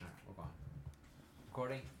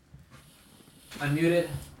Recording. Unmuted.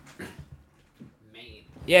 Made.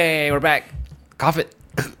 Yay, we're back. Cough it.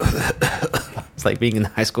 It's like being in the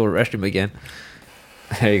high school restroom again.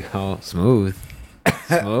 There you go. Smooth.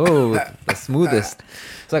 Smooth. The smoothest.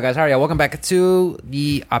 So, guys, how are y'all? Welcome back to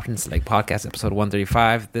the Option Select Podcast, episode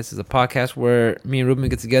 135. This is a podcast where me and Ruben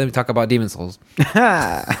get together and we talk about Demon Souls.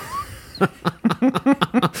 That's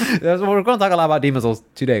what we're going to talk a lot about Demon Souls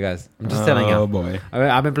today, guys. I'm just telling you. Oh, boy.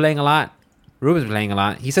 I've been playing a lot. Ruben's playing a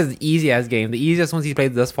lot. He says the easy-ass game. The easiest ones he's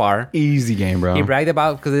played thus far. Easy game, bro. He bragged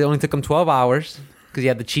about because it only took him 12 hours because he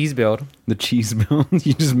had the cheese build. The cheese build.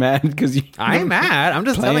 You just mad because you... I ain't mad. I'm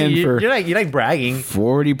just telling you. You're like bragging.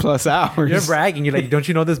 40 plus hours. You're bragging. You're like, don't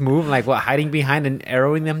you know this move? Like what? Hiding behind and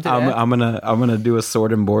arrowing them to death? I'm gonna do a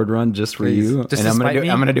sword and board run just for you. Just and to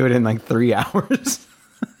I'm gonna do it in like 3 hours.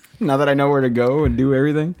 Now that I know where to go and do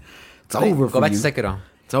everything, it's over for you. Go back to Sekiro.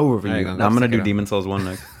 It's over for you. Go Now I'm gonna do Sekiro. Demon Souls 1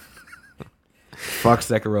 next. Fuck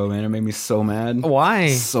Sekiro, man. It made me so mad. Why?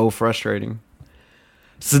 So frustrating.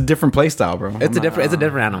 It's a different play style, bro. It's a different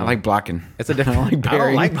animal. I like blocking. It's a different. I like I don't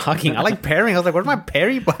parrying. like blocking. I like parrying. I was like, where's my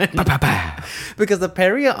parry button? Because the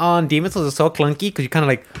parry on Demon Souls is so clunky because you kind of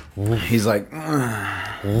like He's like,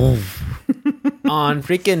 on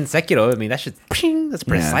freaking Sekiro. I mean, that shit's that's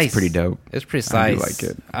precise. Yeah, it's pretty dope. It's precise. I do like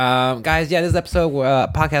it. Guys, yeah, this episode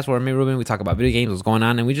podcast where me and Ruben we talk about video games, what's going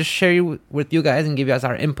on, and we just share with you guys and give you guys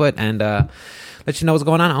our input and let you know what's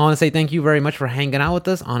going on. I want to say thank you very much for hanging out with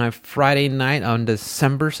us on a Friday night on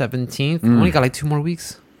December 17th. We only got like 2 more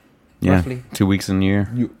weeks. yeah, Roughly. 2 weeks in the year.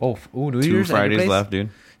 New 2 Year's at your Fridays place? left, dude.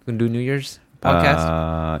 You can do New Year's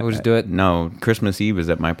podcast. We'll just do it. No, Christmas Eve is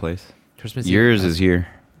at my place. Christmas Eve. Yours is here.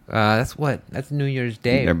 That's what? That's New Year's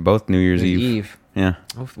Day. They're both New Year's New Eve. Yeah,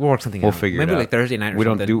 We'll work something we'll out. figure Maybe it out. like Thursday night or we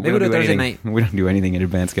something. don't do. Maybe We don't do a do Thursday anything. night. We don't do anything in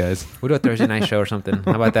advance, guys. We'll do a Thursday night show or something.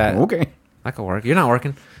 How about that? Okay. That could work. You're not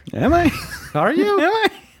working. Am I? Are you? Am I?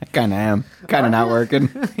 I kind of am. Kind of not working.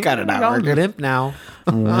 Kind of not Y'all working. limp now.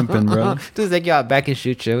 I'm limping, bro. Just take you out back and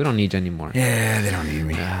shoot you. We don't need you anymore. Yeah, they don't need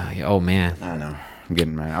me. Oh, man. I know. I'm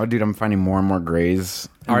getting mad. Oh, dude, I'm finding more and more grays.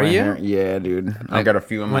 in Are my you? hair. Yeah, dude. I got a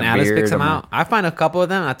few in my When Alice beard. picks them I'm out, I find a couple of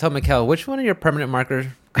them. I tell Mikkel, which one of your permanent markers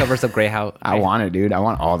covers up gray how? I want it, dude. I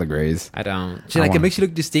want all the grays. I don't. She's I like, it want- makes you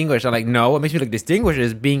look distinguished. I'm like, no, what makes me look distinguished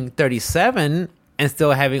is being 37 and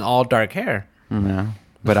still having all dark hair. Yeah,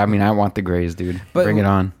 but I mean, I want the grays, dude. But- Bring it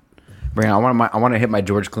on. Bring it on. I want to hit my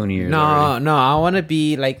George Clooney years. already. No, I want to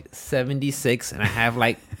be like 76 and I have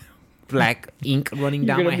like black ink running You're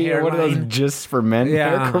down gonna my be hair. one of those just for men hair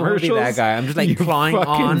I'm gonna be commercials. that guy. I'm just like You clawing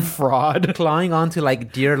fucking on, fraud. clawing on to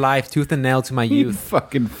like dear life, tooth and nail to my You youth.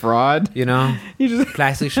 fucking fraud. You know, You just.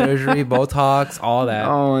 plastic surgery, Botox, all that.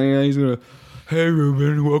 Oh yeah, he's gonna. Hey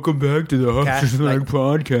Ruben, welcome back to the Calf, Hustlers like,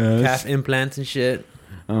 podcast. Calf implants and shit.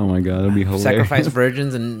 Oh my god, that'd be hilarious. Sacrifice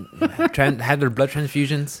virgins and had their blood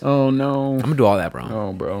transfusions. Oh no. I'm gonna do all that, bro.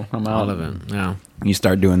 Oh bro, I'm out. All of it. Yeah. You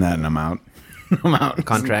start doing that, and I'm out. I'm out.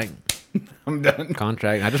 Contract. I'm done.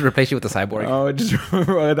 Contract. I just replace you with the cyborg. Oh, just the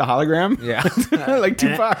hologram. Yeah. Like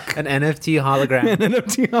Tupac. An NFT hologram. An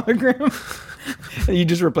NFT hologram. And you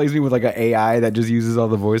just replace me with like an AI that just uses all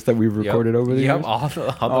the voice that we've recorded over the Yep. years. All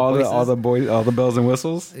the voices. all the bells and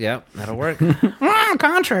whistles. Yep. That'll work.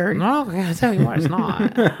 Contrary. No, I tell you what, it's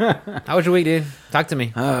not. How was your week, dude? Talk to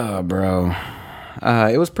me. Oh, bro.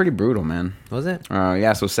 It was pretty brutal, man. Was it?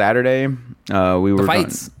 Yeah. So Saturday, we were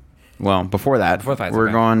fights. Well, before that, Before the fights, we're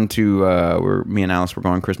okay. going to. Me and Alice were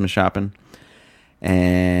going Christmas shopping,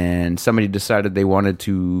 and somebody decided they wanted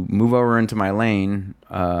to move over into my lane.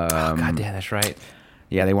 God damn, that's right.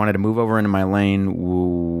 Yeah, they wanted to move over into my lane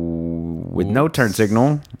with no turn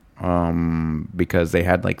signal because they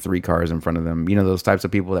had like 3 cars in front of them. You know, those types of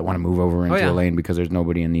people that want to move over into yeah. a lane because there's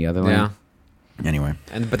nobody in the other lane. Yeah. Anyway,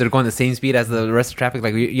 But they're going the same speed as the rest of traffic.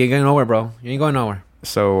 Like, you ain't going nowhere, bro. You ain't going nowhere.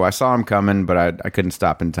 so I saw him coming, but I couldn't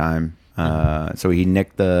stop in time. So he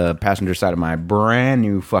nicked the passenger side of my brand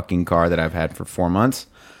new fucking car that I've had for 4 months.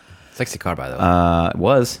 Sexy car, by the way. It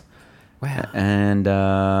was. Wow. And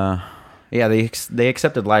yeah, they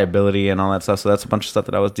accepted liability and all that stuff. So that's a bunch of stuff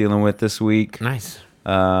that I was dealing with this week. Nice.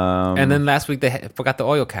 And And then last week they forgot the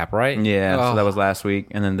oil cap, right? yeah, Oh. so that was last week.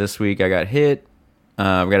 And then this week I got hit. We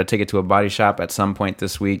got to take it to a body shop at some point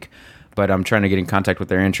this week. But I'm trying to get in contact with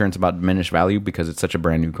their insurance about diminished value because it's such a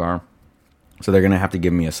brand new car. So they're going to have to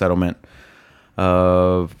give me a settlement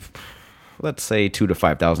of, let's say, $2,000 to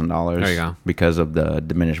 $5,000. There you go. Because of the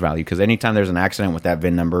diminished value. Because anytime there's an accident with that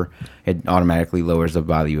VIN number, it automatically lowers the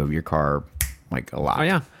value of your car like a lot. Oh,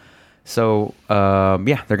 yeah. So, yeah,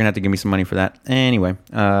 they're going to have to give me some money for that. Anyway,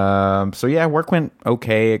 so yeah, work went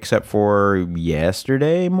okay, except for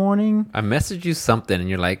yesterday morning. I messaged you something, and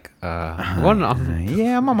you're like,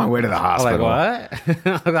 Yeah, I'm on my way to the I was like,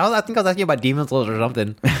 hospital. what? I think I was asking you about Demon Souls or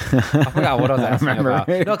something. I forgot what I was asking about.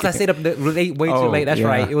 No, because I stayed up way too late. That's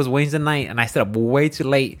right. It was Wednesday night, and I stayed up way too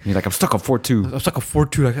late. You're like, I'm stuck on 4-2. I was like a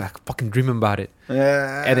 4-2. I fucking dreaming about it.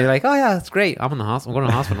 And they're like, oh, yeah, that's great. I'm in the hospital. I'm going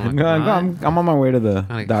to the hospital. I'm, like, I'm on my way to the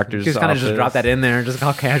doctor's just kind of office. just drop that in there and just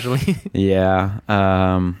go casually. Yeah.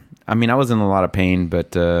 I mean, I was in a lot of pain, but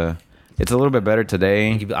it's a little bit better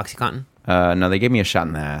today. Give you Oxycontin? No, they gave me a shot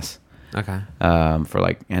in the ass. Okay. For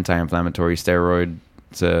like anti-inflammatory steroid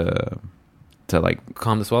to like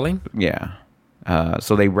Calm the swelling? yeah.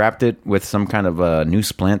 So they wrapped it with some kind of a new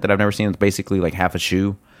splint that I've never seen. It's basically like half a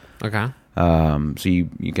shoe. Okay. So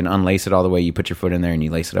you can unlace it all the way. You put your foot in there and you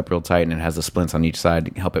lace it up real tight, and it has the splints on each side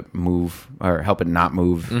to help it move or help it not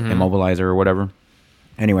move, immobilizer or whatever.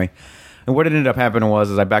 Anyway, and what ended up happening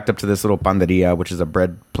was I backed up to this little panderia, which is a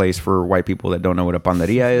bread place for white people that don't know what a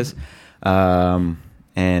panderia is. And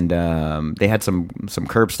they had some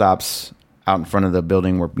curb stops out in front of the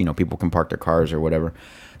building where people can park their cars or whatever.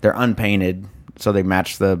 They're unpainted, so they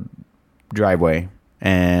match the driveway.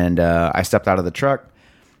 And I stepped out of the truck,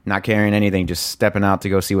 not carrying anything, just stepping out to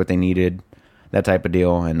go see what they needed, that type of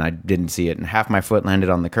deal. And I didn't see it, and half my foot landed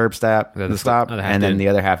on the curb stop, and then the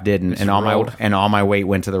other half didn't, and all my weight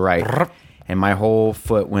went to the right, and my whole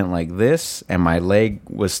foot went like this, and my leg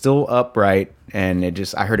was still upright, and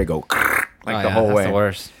I heard it go like the whole way. That's the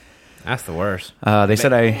worst. That's the worst. They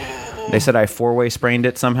said I 4-way sprained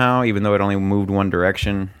it somehow, even though it only moved one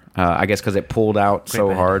direction. I guess because it pulled out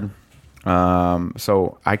hard.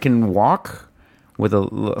 So I can walk with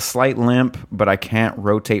a slight limp, but I can't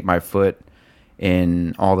rotate my foot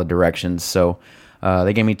in all the directions. So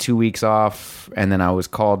they gave me 2 weeks off, and then I was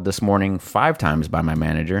called this morning 5 times by my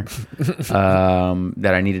manager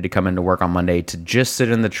that I needed to come into work on Monday to just sit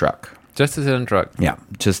in the truck. Just to sit in the truck. Yeah,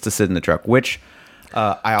 just to sit in the truck, which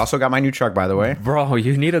I also got my new truck, by the way. Bro,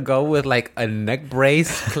 you need to go with like a neck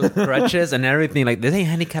brace, crutches, and everything. Like, this ain't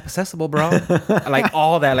handicap accessible, bro. Like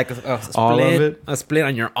all that, like a split, all of it. A split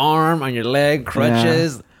on your arm, on your leg,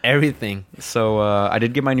 crutches, everything. So I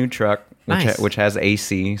did get my new truck, which has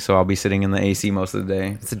AC. So I'll be sitting in the AC most of the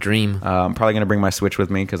day. It's a dream. I'm probably going to bring my Switch with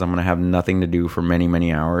me because I'm going to have nothing to do for many,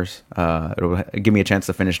 many hours. It'll give me a chance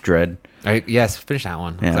to finish Dread. Yes, finish that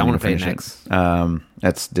one. Yeah, I want to play it finish next.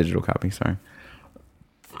 That's digital copy, sorry.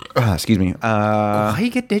 Excuse me. Why you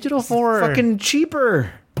get digital for? Fucking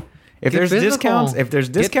cheaper. If there's discounts,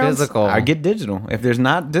 I get digital. If there's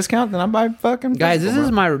not discount, then I buy fucking guys.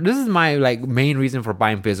 physical, This is my like main reason for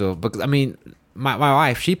buying physical, because I mean, my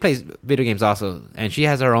wife, she plays video games also, and she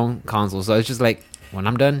has her own console, so it's just like, when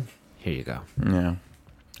I'm done, here you go. Yeah.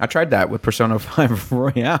 I tried that with Persona 5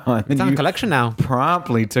 Royale. It's on a collection now.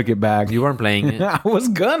 Promptly took it back. You weren't playing it. I was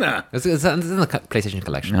gonna. It's in the PlayStation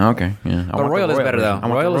collection. Okay, yeah. But Royal is better, though.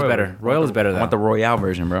 Royal is better. Royal is better, though. I want the Royale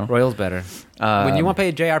version, bro. Royal's better. When you want to play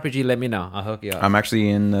a JRPG, let me know. I'll hook you up. I'm actually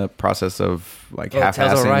in the process of like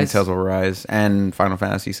half-assing Tales of Arise and Final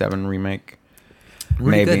Fantasy VII Remake.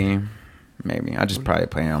 Really Maybe. I'll just probably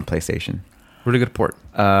play it on PlayStation. Really good port.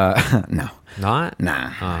 No. Not?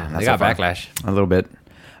 Nah. They got backlash. A little bit.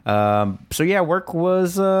 So yeah, work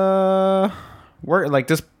was like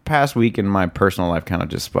this past week in my personal life kind of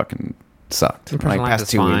just fucking sucked. Your personal like life past is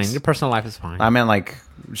 2 fine. weeks. Your personal life is fine. I meant like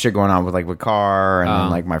shit going on with car and then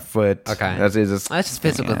like my foot. Okay. That's just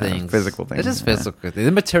physical things. Physical things. It's just physical things.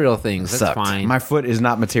 The material things. That's Sucked. fine. My foot is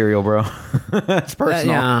not material, bro. It's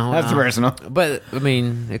personal. That's personal. But I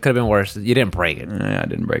mean, it could have been worse. You didn't break it. Yeah, I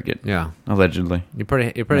didn't break it. Yeah. Allegedly. You're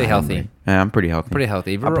pretty healthy. Yeah, I'm pretty healthy. Pretty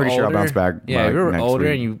healthy. I'm pretty sure I'll bounce back. Yeah, if you were next older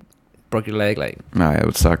week. and you broke your leg, like, no, it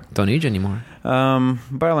would suck. don't need you anymore. But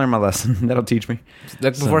I learned my lesson. That'll teach me.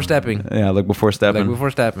 Look before stepping. Yeah, look before stepping. Look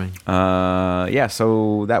before stepping. Yeah,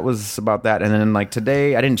 so that was about that. And then like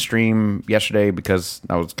today, I didn't stream yesterday because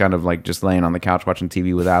I was kind of like just laying on the couch watching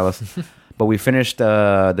TV with Alice. But we finished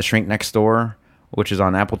The Shrink Next Door, which is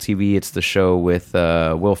on Apple TV. It's the show with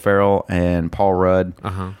Will Ferrell and Paul Rudd.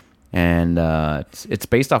 Uh-huh. And it's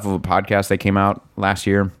based off of a podcast that came out last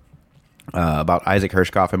year about Isaac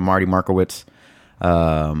Hirschkoff and Marty Markowitz.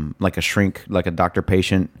 Like a shrink, like a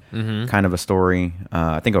doctor-patient kind of a story.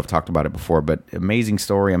 I think I've talked about it before, but amazing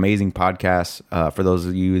story, amazing podcast. For those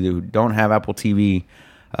of you who don't have Apple TV,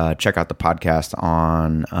 check out the podcast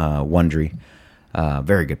on Wondery.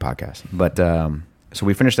 Very good podcast. But so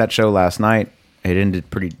we finished that show last night. It ended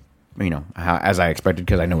pretty, as I expected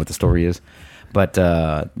because I know what the story is. But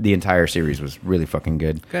the entire series was really fucking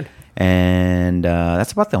good. Good. And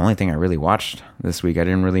that's about the only thing I really watched this week. I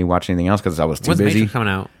didn't really watch anything else because I was too When's busy. Matrix coming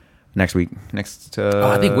out? Next week. Next.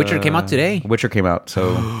 I think Witcher came out today. Witcher came out,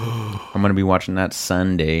 so I'm gonna be watching that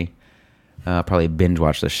Sunday. Probably binge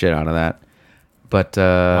watch the shit out of that. But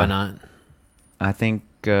Why not? I think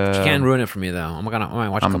You can't ruin it for me though. I might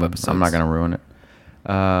watch a couple episodes. I'm not gonna ruin it.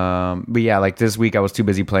 But yeah, like this week I was too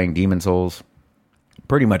busy playing Demon Souls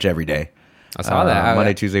pretty much every day. I saw that.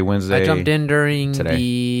 Monday, Tuesday, Wednesday. I jumped in during today.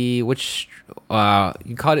 you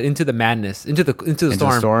called it Into the Madness, into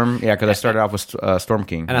the storm. Yeah, because I started off with Storm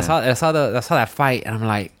King. And I saw that fight, and I'm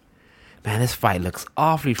like, man, this fight looks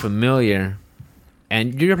awfully familiar.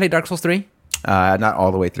 And did you ever play Dark Souls 3? Not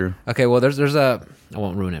all the way through. Okay, well, there's I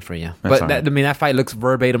won't ruin it for you, That's but fine. that fight looks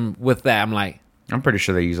verbatim with that. I'm like, I'm pretty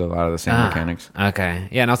sure they use a lot of the same mechanics. Okay,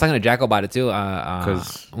 yeah, and I was talking to Jack about it too.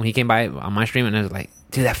 Because when he came by on my stream, and I was like,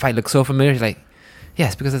 dude, that fight looks so familiar. He's like,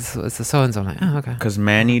 yes, because it's a so and so. I'm like, oh, okay. Because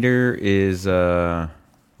Maneaters is a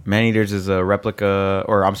replica,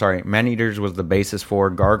 or I'm sorry, Maneaters was the basis for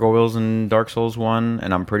Gargoyles in Dark Souls 1,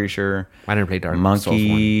 and I'm pretty sure I didn't play Dark Souls 1.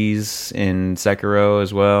 Monkeys in Sekiro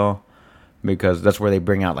as well, because that's where they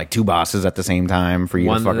bring out like two bosses at the same time for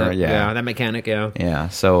you to fuck around. Yeah, that mechanic, yeah. Yeah,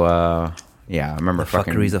 so yeah, I remember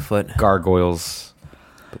fucking Fuckery's afoot. Gargoyles.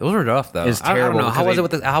 Those were rough though. It's I don't terrible know. How was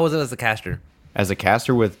because it how was it as a caster? As a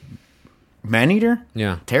caster with Maneater?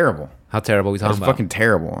 Yeah. Terrible. How terrible we That was talking about? fucking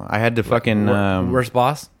terrible. I had to fucking... worst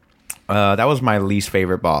boss? that was my least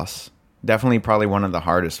favorite boss. Definitely probably one of the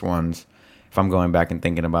hardest ones if I'm going back and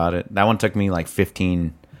thinking about it. That one took me like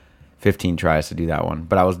 15 tries to do that one.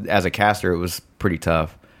 But as a caster, it was pretty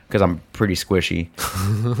tough because I'm pretty squishy.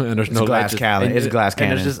 And there's It's glass cannon. It's glass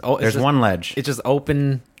cannon. There's one ledge. It's just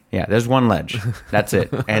open. Yeah, there's one ledge. That's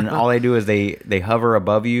it. And all they do is they hover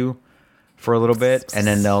above you for a little bit, and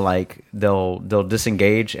then they'll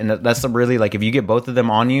disengage. And that's really like if you get both of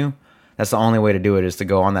them on you, that's the only way to do it is to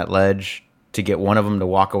go on that ledge to get one of them to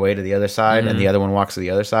walk away to the other side, and the other one walks to the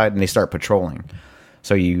other side, and they start patrolling.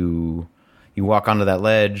 So you walk onto that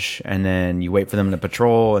ledge, and then you wait for them to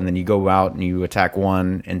patrol, and then you go out and you attack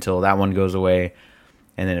one until that one goes away.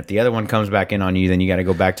 And then if the other one comes back in on you, then you got to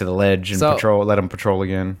go back to the ledge and let them patrol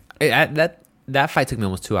again. That fight took me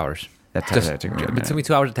almost 2 hours. That took me a It minute. took me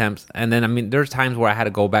 2 hours attempts, and then I mean, there's times where I had to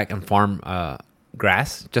go back and farm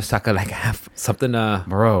grass just so I could like have something.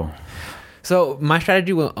 Bro. So my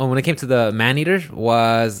strategy when it came to the man-eaters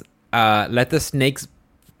was let the snakes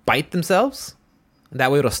bite themselves.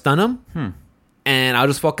 That way it'll stun them, and I'll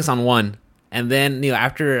just focus on one. And then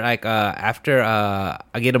after I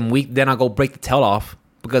get them weak, then I'll go break the tail off.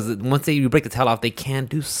 Because once you break the tail off, they can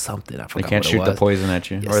do something. I forgot They can't what it shoot the was. poison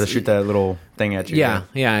at you, or they shoot that little thing at you.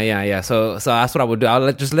 Yeah. So that's what I would do.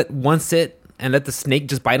 I'll just let one sit and let the snake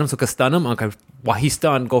just bite him so it can stun him. Okay, while he's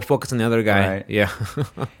stunned, go focus on the other guy. Right. Yeah.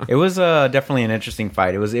 It was definitely an interesting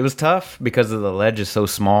fight. It was tough because of the ledge is so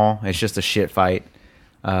small. It's just a shit fight.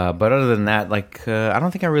 But other than that, I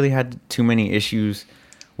don't think I really had too many issues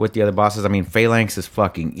with the other bosses. I mean, Phalanx is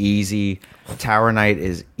fucking easy. Tower Knight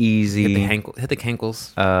is easy. Hit the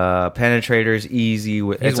cankles. Penetrator's easy.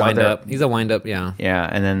 He's wind up. He's a wind up. Yeah. Yeah,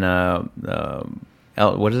 and then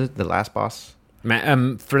what is it? The last boss?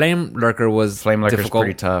 Flame Lurker was Flame Lurker's difficult.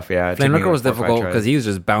 pretty tough. Yeah, Flame Lurker was difficult because he was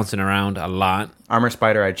just bouncing around a lot. Armor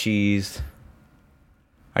Spider, I cheesed.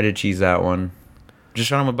 I did cheese that one. Just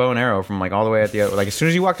shot him a bow and arrow from all the way at the other. As soon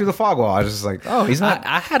as you walk through the fog wall, I was just like, oh, he's not.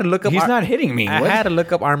 I had to look up. He's not hitting me. I had to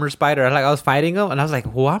look up Armor Spider. I was fighting him, and I was like,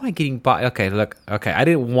 why am I getting? Okay, look. Okay, I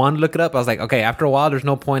didn't want to look it up. I was like, okay, after a while, there's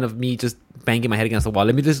no point of me just banging my head against the wall.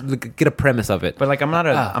 Let me just get a premise of it. But I'm not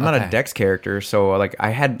a dex character, so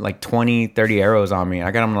I had 20, 30 arrows on me.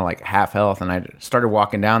 I got them to half health, and I started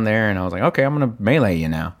walking down there, and I was like, okay, I'm gonna melee you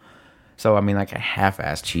now. So I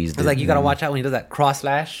half-ass cheese. It's you gotta watch out when he does that cross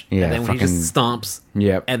slash. Yeah, and then when he just stomps.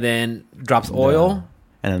 Yep. And then drops oil.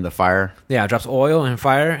 And then the fire. Yeah, drops oil and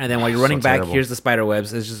fire, and then while you're running back, terrible. here's the spider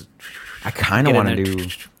webs. It's just. I kind of want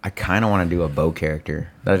to do a bow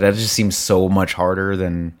character. That just seems so much harder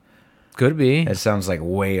than. Could be. It sounds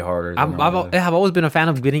way harder. I've always been a fan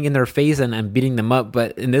of getting in their face and beating them up,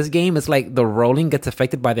 but in this game, it's the rolling gets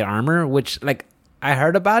affected by the armor, which I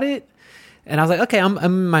heard about it, and I was like, okay, I'm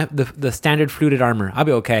in the standard fluted armor. I'll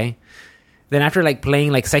be okay. Then after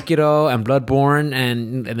playing Sekiro and Bloodborne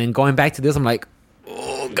and then going back to this, I'm like,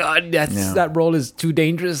 oh god, that roll is too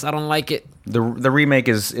dangerous. I don't like it. The remake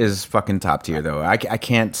is fucking top tier though. I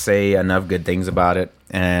can't say enough good things about it,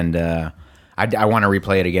 and I want to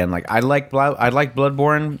replay it again. I like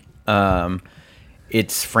Bloodborne.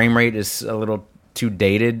 Its frame rate is a little too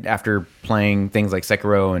dated after playing things like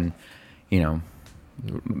Sekiro and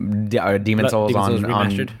Demon Souls Souls on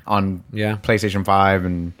remastered. on Yeah. PlayStation 5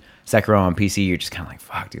 and Sekiro on PC, you're just kind of like,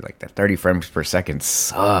 fuck, dude, like that 30 frames per second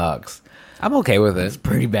sucks. I'm okay with it. It's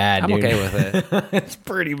pretty bad, I'm dude. okay with it. It's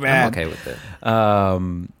pretty bad. I'm okay with it.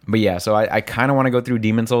 But yeah, so I kind of want to go through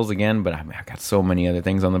Demon Souls again, but I've got so many other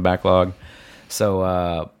things on the backlog.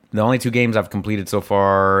 So the only 2 games I've completed so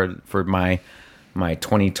far for my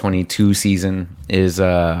 2022 season is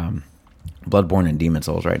Bloodborne and Demon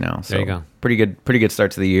Souls right now. So There you go. Pretty good start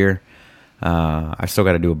to the year. I've still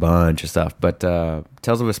got to do a bunch of stuff, but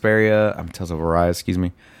Tales of Arise, excuse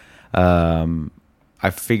me. I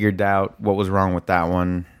figured out what was wrong with that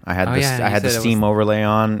one. I had I had the Steam overlay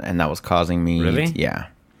on, and that was causing me. Really? Yeah,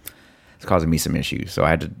 it's causing me some issues. So I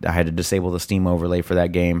had to disable the Steam overlay for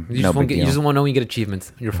that game. You just want to know when you get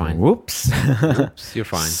achievements. You're fine. Whoops. Oops, you're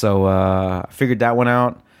fine. So I figured that one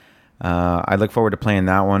out. I look forward to playing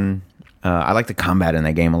that one. I like the combat in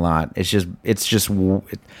that game a lot. It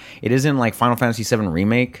isn't like Final Fantasy VII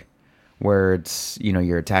Remake, where it's,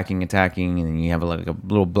 you're attacking, and then you have like a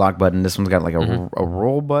little block button. This one's got like a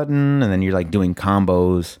roll button, and then you're like doing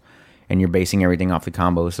combos, and you're basing everything off the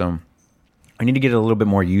combo. So I need to get a little bit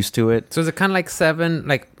more used to it. So is it kind of like 7,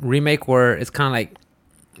 like Remake, where it's kind of like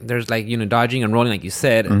there's like, dodging and rolling, like you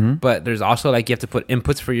said, but there's also like you have to put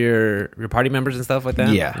inputs for your party members and stuff like that?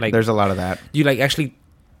 Yeah, like there's a lot of that. you like actually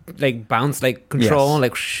like bounce, like control, Yes.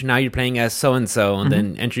 like now you're playing as so and so, and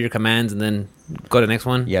then enter your commands, and then go to the next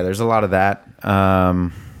one. Yeah, there's a lot of that.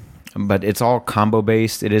 But it's all combo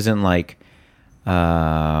based. It isn't like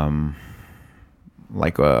Final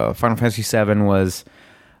Fantasy VII was.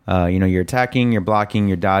 You're attacking, you're blocking,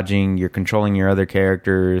 you're dodging, you're controlling your other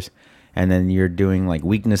characters, and then you're doing like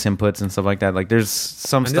weakness inputs and stuff like that. Like there's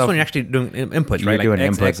some And stuff. this one you're actually doing inputs, You're right? Like doing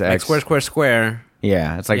X, inputs, X, like X. square, square, square.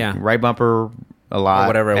 Yeah, it's like Yeah. right bumper a lot, Or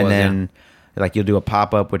whatever it and was, then like you'll do a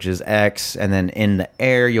pop up, which is X, and then in the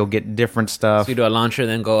air you'll get different stuff. So you do a launcher,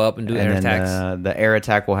 then go up and do air and then attacks. the air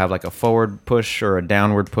attack will have like a forward push or a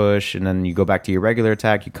downward push, and then you go back to your regular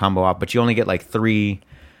attack, you combo off, but you only get like 3.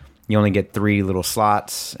 You only get 3 little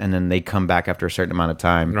slots, and then they come back after a certain amount of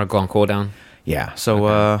time. You're not going cooldown. Yeah,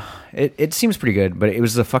 so it seems pretty good, but it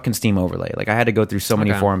was a fucking Steam overlay. Like I had to go through so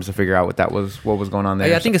many forums to figure out what was going on there.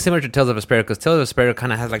 Yeah, I think it's similar to Tales of Vesperia, because Tales of Vesperia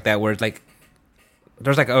kind of has like that where it's like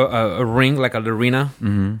there's like a ring, like an arena,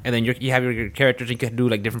 and then you have your characters. You can do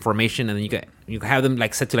like different formation, and then you can have them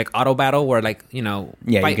like set to like auto battle, where like you can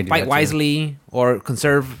do fight that wisely or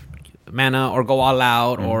conserve mana or go all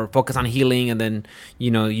out or focus on healing, and then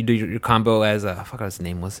you do your combo as I forgot what his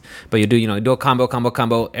name was, but you do a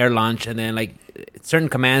combo air launch, and then like certain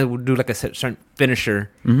commands would do like a certain finisher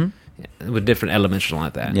with different elements or something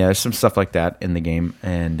like that. Yeah, there's some stuff like that in the game,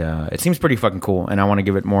 and it seems pretty fucking cool, and I want to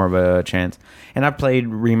give it more of a chance. And I've played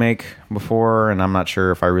Remake before, and I'm not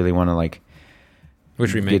sure if I really want to like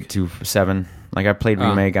Which Remake? get to 7. Like I played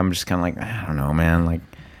Remake, I'm just kind of like, I don't know, man. Like,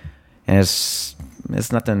 and it's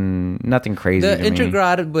nothing crazy. The to me.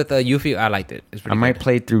 Intergrad with Yuffie, I liked it. It's pretty I might good.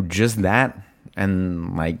 play through just that,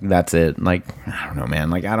 and like that's it. Like I don't know, man.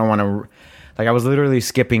 Like I don't want to. Like I was literally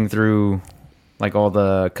skipping through like all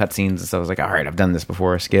the cutscenes and stuff. I was like, all right, I've done this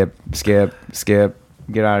before. Skip,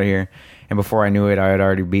 get out of here. And before I knew it, I had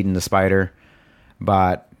already beaten the spider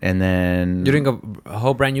bot, and then You're doing a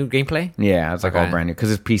whole brand new gameplay? yeah, it's like all Okay. brand new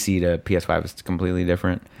because it's PC to PS5 is completely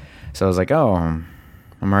different. So I was like, oh, I'm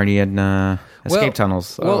already in escape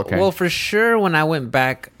tunnels. Oh, okay. Well, for sure, when I went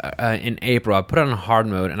back in April, I put it on hard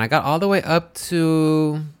mode, and I got all the way up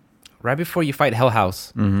to right before you fight Hell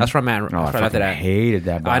House. That's where I'm at. oh, I Right after fucking that. hated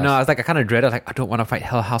that boss. I know. I was like, I kind of dread it. I was like, I don't want to fight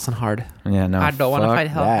Hell House on hard. Yeah, no, I don't want to fuck fight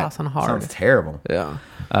Hell that. House on hard. Sounds terrible. Yeah.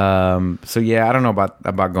 So yeah, I don't know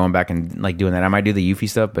about going back and like doing that. I might do the Yuffie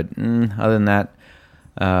stuff, but other than that,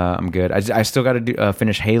 I'm good. I still got to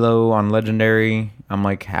finish Halo on Legendary. I'm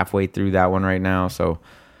like halfway through that one right now. So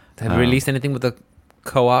Have you released anything with the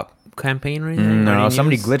co-op campaign or anything? no, Any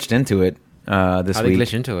somebody news? glitched into it this How they week.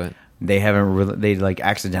 glitch into it? They haven't. They like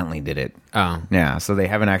accidentally did it. Oh. Yeah, so they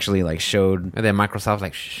haven't actually like showed And then Microsoft's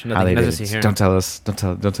like, shh, how they nothing did to see it. here. Don't tell us. Don't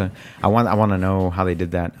tell. I want to know how they did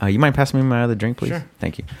that. You mind passing me my other drink, please? Sure.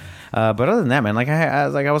 Thank you. But other than that, man, like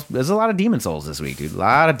there's a lot of Demon Souls this week, dude. A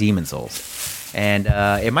lot of Demon Souls, and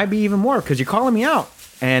it might be even more because you're calling me out,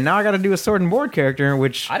 and now I got to do a sword and board character,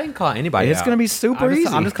 which I didn't call anybody It's out. gonna be super easy.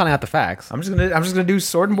 I'm just calling out the facts. I'm just gonna do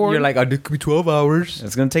sword and board. You're like, it took me 12 hours.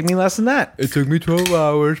 it's gonna take me less than that. It took me 12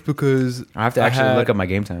 hours because I have to actually look up my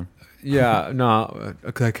game time. Yeah, no,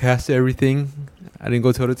 I cast everything. I didn't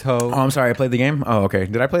go toe to toe. Oh, I'm sorry. I played the game. Oh, okay.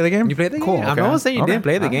 Did I play the game? You played the Cool, game. I'm okay. not saying you Okay. didn't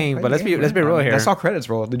play the I game, played but the let's game, be real man. here. I saw credits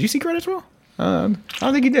roll. Did you see credits roll? I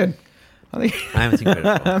don't think you did. I think, I haven't seen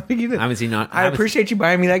Critical. I think you did. I haven't seen. I appreciate you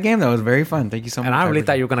buying me that game. That was very fun. Thank you so much. And I really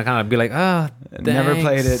thought you were gonna kind of be like, oh, never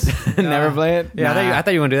played it. Never play it. Yeah, I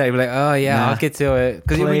thought you were gonna do that. You'd be like, oh yeah, Nah. I'll get to it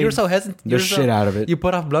because you were so hesitant. The shit out of it. You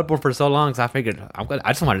put off Bloodborne for so long, so I figured I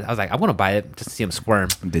just wanted. I was like, I'm gonna buy it just to see him squirm.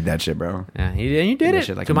 Did that shit, bro. Yeah, you did it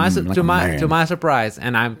shit like to my surprise,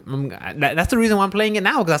 and that's the reason why I'm playing it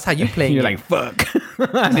now because that's how you playing You're it. like, fuck.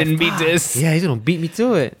 I didn't beat this. Yeah, he's gonna beat me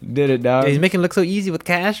to it. Did it, dog. Yeah, he's making it look so easy with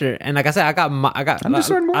Casher, and like I said,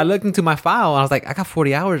 I looked into my file and I was like, I got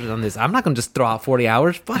 40 hours on this. I'm not gonna just throw out 40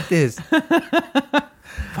 hours. Fuck this.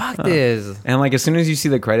 Fuck this. And like as soon as you see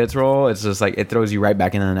the credits roll, it's just like it throws you right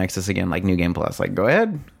back into the Nexus again, like New Game Plus. Like, go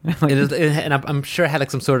ahead. And I'm sure it had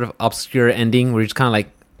like some sort of obscure ending where you're just kind of like,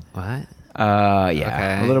 what? Yeah,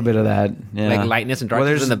 Okay. a little bit of that. Yeah. Like lightness and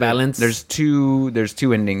darkness in the balance. There's two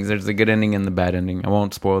endings. There's the good ending and the bad ending. I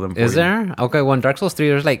won't spoil them. For Is you. there? Okay, well, in Dark Souls 3,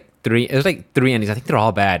 there's like three endings. I think they're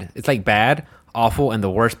all bad. It's like bad, awful, and the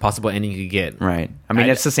worst possible ending you could get. Right. I mean,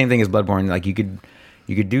 it's the same thing as Bloodborne. Like you could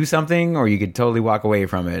do something, or you could totally walk away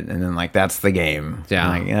from it, and then like that's the game. Yeah.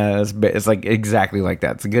 Like, it's like exactly like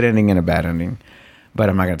that. It's a good ending and a bad ending. But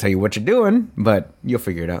I'm not gonna tell you what you're doing, but you'll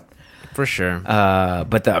figure it out. For sure.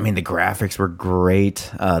 But the graphics were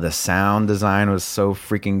great. The sound design was so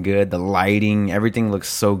freaking good. The lighting, everything looks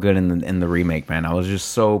so good in the remake, man. I was just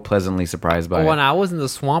so pleasantly surprised by When it. I was in the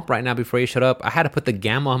swamp right now before you shut up, I had to put the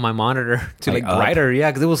gamma on my monitor to Like like up? brighter.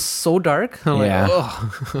 Yeah, because it was so dark. I'm Yeah. like,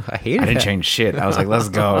 oh, I hated I it. didn't change shit. I was like, let's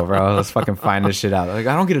go, bro. Let's fucking find this shit out. Like,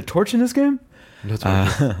 I don't get a torch in this game?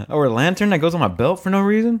 Or a lantern that goes on my belt for no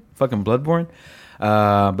reason? Fucking Bloodborne.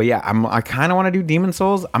 But yeah, I kind of want to do Demon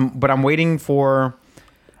Souls. But I'm waiting for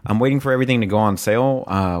everything to go on sale.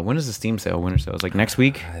 When is the Steam sale? Winter sale? It's like next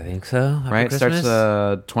week, I think so. right? It starts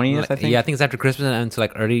 20th, I think. Yeah, I think it's after Christmas and until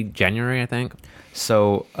like early January, I think.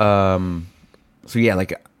 So yeah,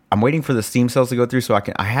 like I'm waiting for the Steam sales to go through so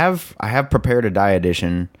I have Prepare to Die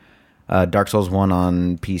edition, Dark Souls 1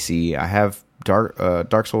 on PC. I have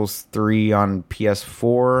Dark Souls 3 on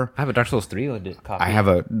PS4. I have a Dark Souls 3 copy. I have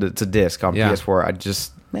it's a disc on Yeah. PS4. I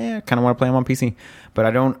just kind of want to play them on PC, but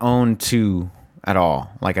I don't own 2 at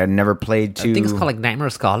all. Like I never played 2. I think it's called like Nightmare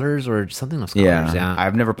of Scholars or something of Scholars. Yeah.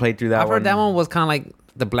 I've never played through that. I've heard that one was kind of like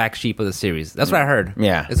the black sheep of the series. That's what I heard.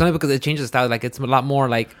 Yeah. It's only because it changes style. Like it's a lot more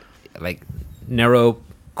like narrow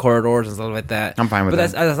corridors and stuff like that. I'm fine with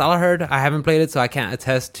that. That's all I heard. I haven't played it, so I can't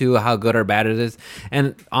attest to how good or bad it is.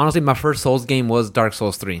 And honestly, my first Souls game was Dark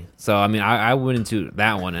Souls 3. So I mean, I went into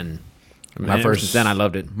that one, and then I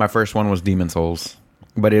loved it. My first one was Demon Souls,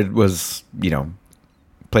 but it was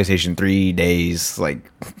PlayStation 3 days, like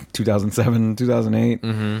 2007, 2008.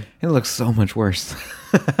 Mm-hmm. It looks so much worse.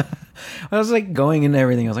 I was like going into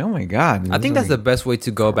everything. I was like, oh my god! I think that's the best way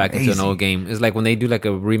to go back into an crazy. old game. Is like when they do like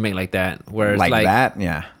a remake like that, where it's like that.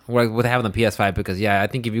 Yeah, where what they have on the PS5. Because I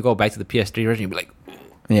think if you go back to the PS3 version, you'd be like,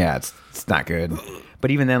 yeah, it's not good.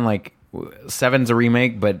 But even then, like 7's a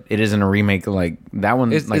remake, but it isn't a remake. Like that one,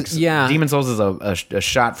 Demon Souls is a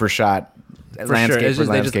shot for shot. for Landscape sure. It's for just,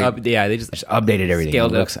 landscape. they just Just updated everything.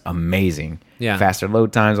 Scaled It up. looks amazing. Yeah. Faster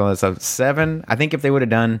load times, all that stuff. 7, I think if they would have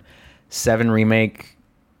done 7 remake,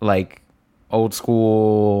 like old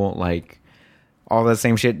school, like all that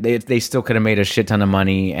same shit, they still could have made a shit ton of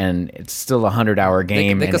money, and it's still a 100-hour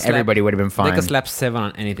game, they and could slap- everybody would have been fine. They could slap 7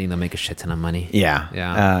 on anything to make a shit ton of money. Yeah.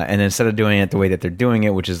 Yeah. And instead of doing it the way that they're doing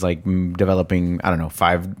it, which is like developing, I don't know,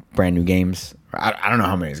 5 brand new games. I don't know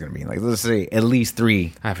how many it's going to be. Like, let's say at least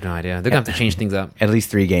 3. I have no idea. They're gonna have to change things up. At least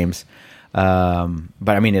 3 games. But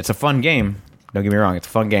I mean, it's a fun game. Don't get me wrong. It's a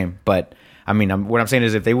fun game. But I mean, what I'm saying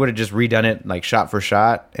is if they would have just redone it like shot for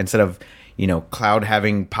shot instead of, Cloud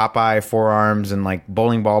having Popeye forearms and like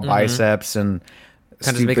bowling ball biceps and Kind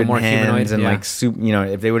of just make it more hands humanoid, and yeah. like soup,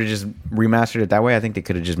 if they would have just remastered it that way, I think they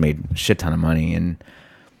could have just made a shit ton of money and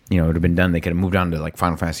it would have been done. They could have moved on to like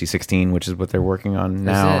Final Fantasy 16, which is what they're working on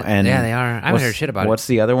now. it? And Yeah, they are. I haven't heard shit about it. What's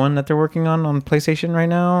the other one that they're working on PlayStation right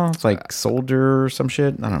now? It's like Soldier or some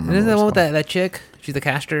shit. I don't remember. Isn't that what one it's with called. that chick? She's the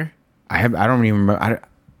caster. I don't even remember.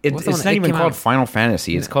 What's the one It's that not even came called out? Final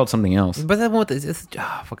Fantasy. It's called something else. But that one with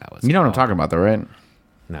I forgot what. You know what I'm talking about, though, right?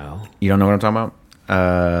 No. You don't know what I'm talking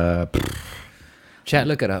about? Chat,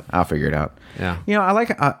 look it up. I'll figure it out. Yeah. I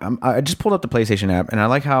like. I just pulled up the PlayStation app, and I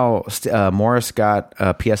like how Morris got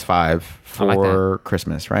a PS5 for like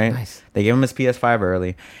Christmas. Right? Nice. They gave him his PS5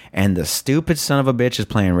 early, and the stupid son of a bitch is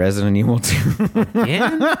playing Resident Evil 2.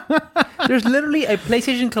 Again? There's literally a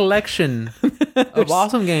PlayStation collection of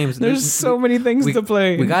awesome games. There's so many things to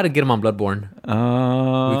play. We got to get him on Bloodborne. We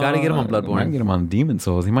got to get him on Might Bloodborne. get him on Demon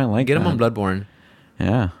Souls. He might like Get him that. on Bloodborne.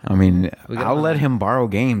 Yeah, I mean, We got I'll him let on him borrow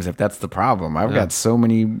games if that's the problem. I've got so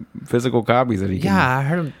many physical copies that he can. Yeah, I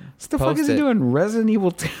heard him. What the fuck is he doing? Resident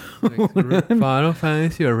Evil 2. Final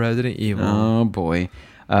Fantasy or Resident Evil? Oh boy.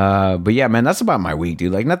 But yeah, man, that's about my week,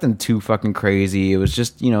 dude. Like nothing too fucking crazy. It was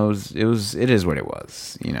just, you know, it is what it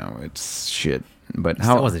was. You know, it's shit. But It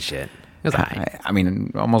wasn't shit. It was alright. I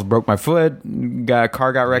mean, almost broke my foot.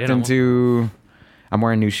 Car got wrecked into. I'm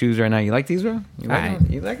wearing new shoes right now. You like these, bro? You like them?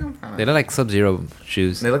 You like them? They look like Sub-Zero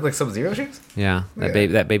shoes. They look like Sub-Zero shoes? Yeah,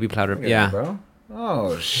 that baby powder. Look at Yeah, that, bro.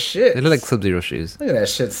 Oh shit! they look like Sub-Zero shoes. Look at that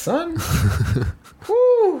shit, son.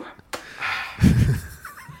 Woo!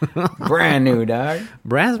 Brand new, dog.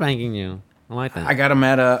 Brand spanking new. I like that. I got them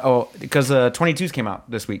at because 22s came out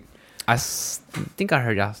this week. Think I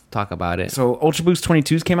heard y'all talk about it. So Ultra Boost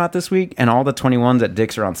 22s came out this week, and all the 21s at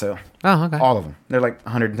Dick's are on sale. Oh, okay. All of them. They're like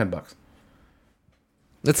 $110.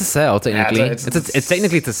 It's a sale technically. Yeah, it's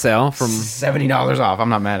technically a sale from $70 off. I'm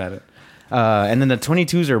not mad at it. And then the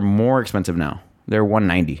 22s are more expensive now. They're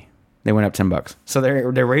 $190. They went up $10. So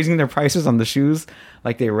they're raising their prices on the shoes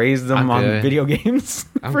like they raised them on video games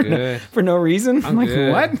for no reason. I'm like,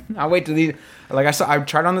 good. what? I'll wait till these. Like I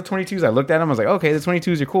tried on the 22s. I looked at them. I was like, okay, the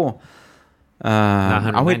 22s are cool.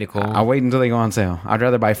 I'll wait until they go on sale. I'd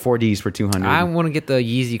rather buy 4Ds for $200. I want to get the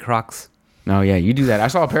Yeezy Crocs. No, yeah, you do that. I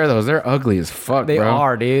saw a pair of those. They're ugly as fuck, They bro.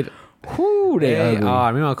 are, dude. Whoo, they ugly. I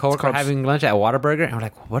remember my coworker having lunch at Whataburger, and I'm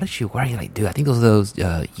like, "What is she wearing?" Like, dude, I think those are those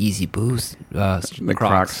Yeezy Boost The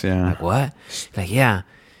Crocs, yeah. I'm like, what? She's like, yeah.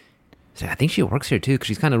 She's like, I think she works here too, because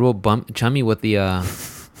she's kind of real chummy with the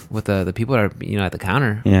people that are at the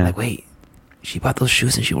counter. Yeah. I'm like, wait, she bought those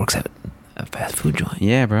shoes and she works at a fast food joint.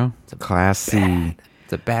 Yeah, bro. It's a Class C.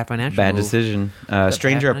 It's a bad financial Bad move. decision.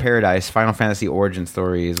 Stranger of Paradise, Final Fantasy Origin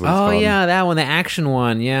Story is what it's Oh called. yeah, that one, the action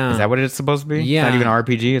one. Yeah. Is that what it's supposed to be? Yeah. It's not even an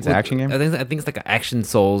RPG, it's an action game? I think it's like an action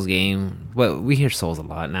Souls game. Well, we hear Souls a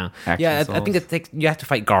lot now. Action I Souls. think it takes. You have to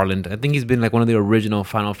fight Garland. I think he's been like one of the original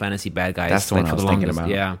Final Fantasy bad guys. That's the one I was thinking about.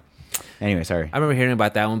 Yeah, Anyway, sorry. I remember hearing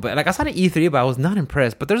about that one, but like I saw the E3, but I was not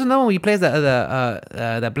impressed. But there's another one where he plays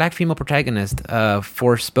the black female protagonist,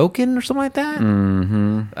 Forspoken or something like that.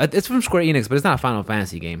 Mm-hmm. It's from Square Enix, but it's not a Final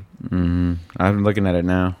Fantasy game. Mm-hmm. I'm looking at it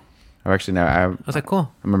now. I was like,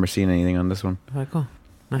 cool. remember seeing anything on this one. I was like, cool.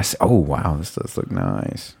 Oh, wow, this does look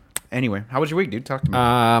nice. Anyway, how was your week, dude? Talk to me.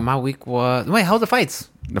 My week was... Wait, how was the fights?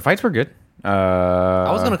 The fights were good.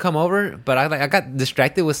 I was gonna come over, but I got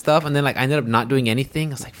distracted with stuff, and then like I ended up not doing anything.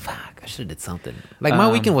 I was like, "Fuck, I should have did something." Like my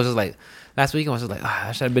weekend was just like last weekend was just like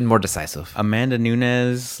I should have been more decisive. Amanda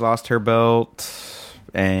Nunes lost her belt,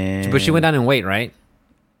 and But she went down in weight, right?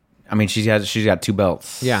 I mean, she's got 2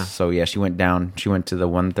 belts. Yeah. So yeah, she went down. She went to the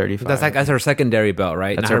 135. That's her secondary belt,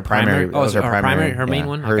 right? That's Not her primary. Oh, that was her primary. her main Yeah.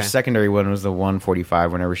 one. Her Okay. secondary one was the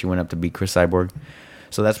 145. Whenever she went up to beat Chris Cyborg,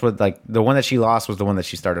 so that's what like the one that she lost was the one that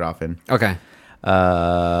she started off in. Okay. So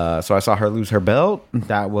I saw her lose her belt.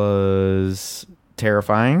 That was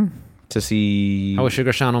terrifying to see. How was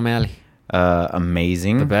Sugar Sean O'Malley?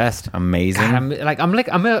 Amazing. The best. Amazing. God,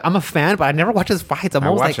 I'm a fan, but I never watch his fights. I'm I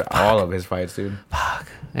always watched like, all of his fights, dude. fuck.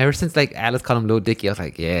 Ever since like Alice called him Lil Dicky, I was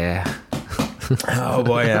like, yeah. Oh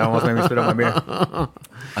boy, that almost made me spit out my beer.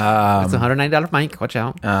 It's a $190 mic. Watch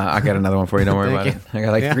out. I got another one for you. Don't worry about Thank it. I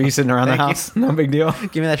got like 3 sitting around the Thank you. house. No big deal.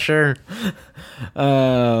 Give me that shirt.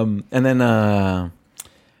 And then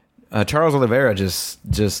Charles Oliveira just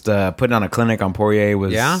putting on a clinic on Poirier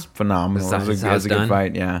was phenomenal. This is It how was it's a good done?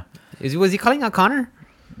 fight. Yeah, Was he calling out Connor?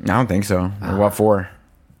 I don't think so. What for?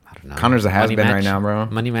 I don't know. Connor's a Money has-been match. right now, bro.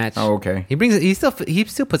 Money match. Oh, okay. He still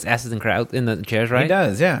puts asses in crowd in the chairs, right? He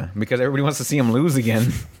does, yeah, because everybody wants to see him lose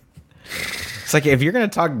again. It's like if you're gonna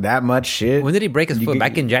talk that much shit. When did he break his foot?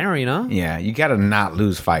 Back in January, Yeah, you gotta not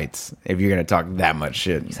lose fights if you're gonna talk that much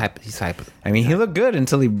shit. He's hype. I mean, he looked good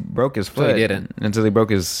until he broke his foot. Until he didn't. Until he broke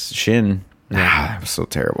his shin. That was so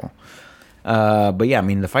terrible. But yeah, I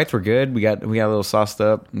mean, the fights were good. We got a little sauced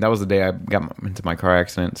up. That was the day I got into my car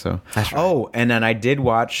accident. So That's right. Oh, and then I did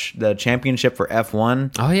watch the championship for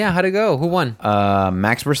F1. Oh yeah, how'd it go? Who won?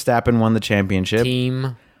 Max Verstappen won the championship.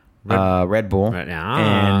 Team Red Bull.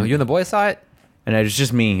 And you and the boys saw it? And it was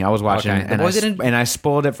just me. I was watching, Okay. The and boys didn't- I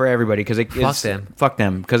spoiled it for everybody because Fuck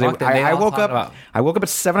them. Because Fuck them. They I all woke talk up. about- I woke up at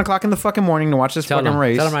 7:00 in the fucking morning to watch this Tell fucking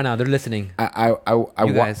race. them right now. They're listening. I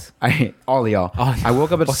You guys. all of y'all. All of y'all. I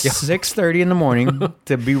woke up at Fuck y'all. 6:30 in the morning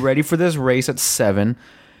to be ready for this race at 7.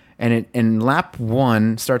 And lap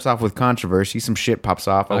 1 starts off with controversy. Some shit pops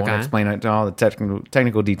off. I won't Okay. explain it to all the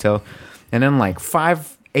technical detail. And then like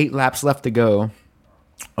 8 laps left to go.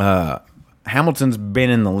 Hamilton's been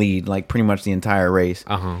in the lead like pretty much the entire race.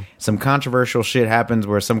 Uh-huh. Some controversial shit happens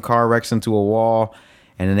where some car wrecks into a wall,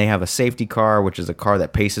 And then they have a safety car, which is a car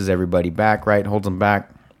that paces everybody back, right? Holds them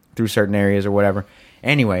back through certain areas or whatever.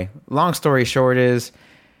 Anyway, long story short is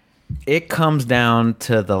it comes down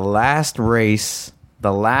to the last race,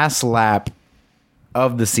 the last lap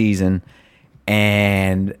of the season,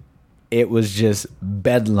 and it was just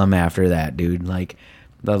bedlam after that, dude. Like,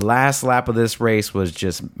 the last lap of this race was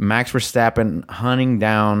just Max Verstappen hunting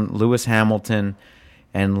down Lewis Hamilton,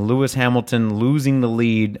 and Lewis Hamilton losing the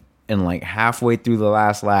lead and like halfway through the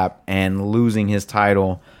last lap and losing his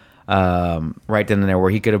title right then and there, where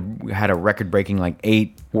he could have had a record-breaking like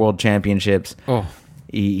 8 world championships. Oh,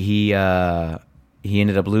 He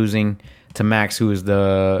ended up losing to Max, who was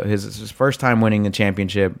his first time winning the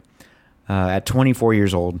championship at 24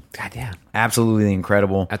 years old. goddamn! Absolutely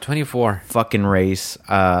incredible. At 24, Fucking race.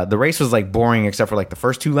 The race was like boring except for like the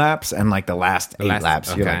first 2 laps and like the last 8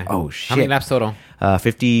 laps. You're like, oh shit. How many laps total?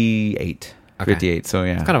 58. Okay. 58. So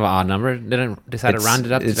yeah, It's kind of an odd number. Didn't decide to round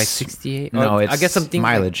it up to like it's- 68. No, Or it's I guess something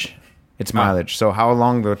mileage. It's mileage. So how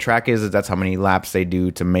long the track is that's how many laps they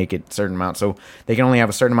do to make it a certain amount. So they can only have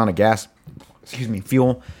a certain amount of gas,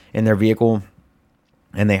 fuel in their vehicle,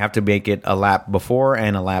 and they have to make it a lap before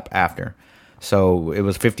and a lap after. So it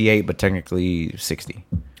was 58, but technically 60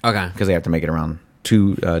 Okay. because they have to make it around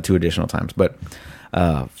two additional times. But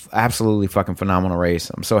absolutely fucking phenomenal race.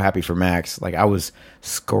 I'm so happy for Max. Like, I was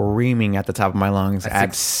screaming at the top of my lungs at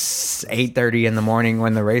 8:30 in the morning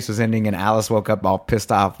when the race was ending, and Alice woke up all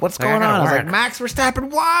pissed off. What's Like, I going gotta on? I was work. like, Max Verstappen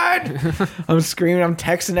won! I'm screaming. I'm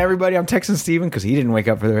texting everybody. I'm texting Steven because he didn't wake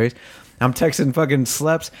up for the race. I'm texting fucking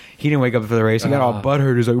Sleps. He didn't wake up for the race. He got all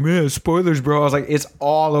butthurt. He's like, man, spoilers, bro. I was like, it's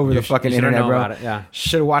all over the fucking you should've internet, known bro. about it, yeah.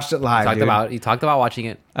 Should have watched it live. You talked about watching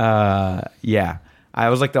it. Yeah. I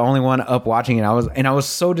was like the only one up watching it. I was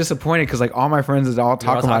so disappointed because like all my friends is all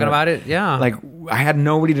talking about it. Yeah. Like, I had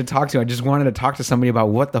nobody to talk to. I just wanted to talk to somebody about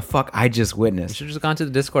what the fuck I just You witnessed. should have just gone to the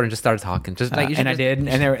Discord and just started talking. Just like And I did,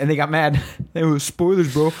 and they got mad. They were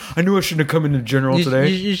spoilers, bro. I knew I shouldn't have come into general today.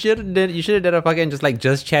 You should have did a fucking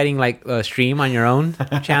just chatting like stream on your own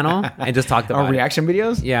channel and just talked about it. reaction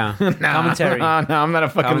videos? Yeah, No, commentary. No, I'm not a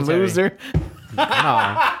fucking Commentary. loser.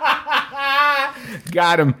 No,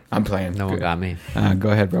 Got him. I'm playing. no one got me. Go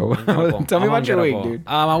ahead, bro. Tell me about your week, dude.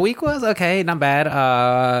 My week was okay, not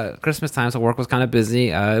bad. Christmas time, so work was kind of busy.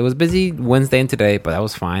 It was busy Wednesday and today, but that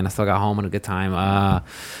was fine. I still got home on a good time.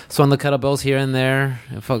 Swung the kettlebells here and there.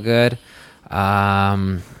 It felt good.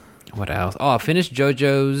 What else? Oh, I finished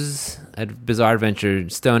JoJo's Bizarre Adventure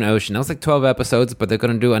Stone Ocean. That was like 12 episodes, but they're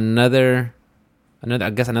gonna do another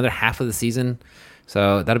half of the season.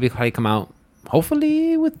 So that'll be probably come out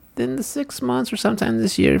hopefully within the 6 months or sometime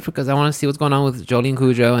this year, because I want to see what's going on with Jolene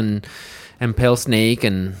Cujo and Pale Snake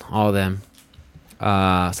and all of them. So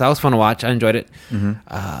that was fun to watch. I enjoyed it.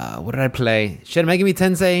 What did I play? Shin Megami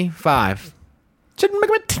Tensei 5.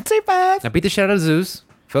 I beat the shit out of Zeus.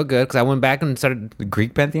 Felt good because I went back and started. The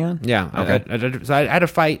Greek pantheon? Yeah. Okay. So I had to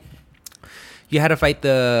fight. You had to fight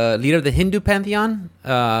the leader of the Hindu pantheon.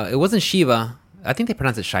 It wasn't Shiva. I think they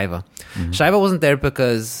pronounce it Shiva. Shiva wasn't there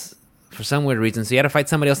because for some weird reason. So you had to fight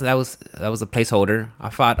somebody else, and that was a placeholder. I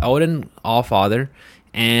fought Odin, Allfather,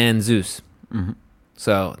 and Zeus.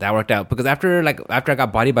 So that worked out because after I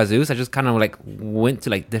got bodied by Zeus, I just kind of like went to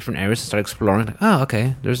like different areas to start exploring. Like, oh,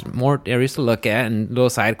 okay, there's more areas to look at and little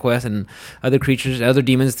side quests and other creatures, other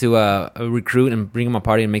demons to recruit and bring in my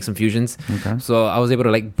party and make some fusions. Okay. So I was able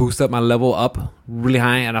to like boost up my level up really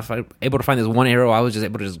high, and I was able to find this one arrow. I was just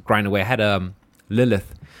able to just grind away. I had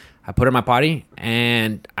Lilith. I put her in my party,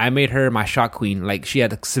 and I made her my shock queen. Like, she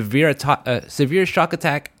had a severe shock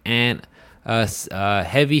attack and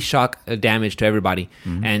heavy shock damage to everybody,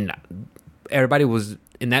 and everybody was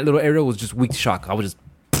in that little area was just weak to shock. I was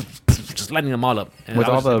just lighting them all up. And With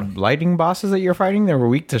I all was the lightning bosses that you're fighting, they were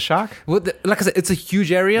weak to shock? like I said, it's a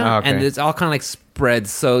huge area, Oh, okay. and it's all kind of like spread.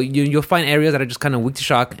 So you'll find areas that are just kind of weak to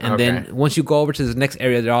shock, and then once you go over to the next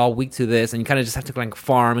area, they're all weak to this, and you kind of just have to like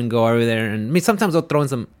farm and go over there. And I mean, sometimes they'll throw in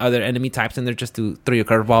some other enemy types in there just to throw you a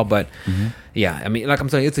curveball. But yeah, I mean, like I'm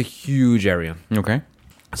saying, it's a huge area. Okay.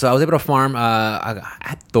 So I was able to farm. I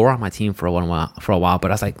had Thor on my team for a while,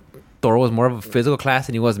 but I was like, Thor was more of a physical class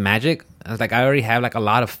than he was magic. I was like, I already have like a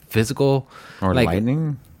lot of physical Or like,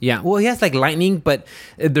 lightning? Yeah, well, he has like lightning, but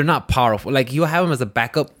they're not powerful. Like, you'll have him as a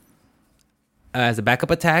backup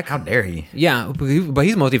attack. How dare he? Yeah, but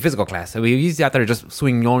he's mostly physical class. So he's out there just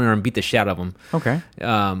swinging on and beat the shit out of him. Okay.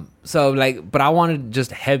 So like, but I wanted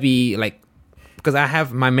just heavy, like, because I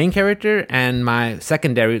have my main character and my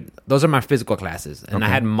secondary. Those are my physical classes, and I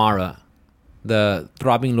had Mara, the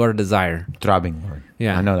Throbbing Lord of Desire. Throbbing Lord.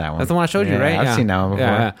 Yeah, I know that one. That's the one I showed you, right? I've seen that one before.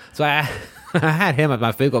 Yeah. So I had him at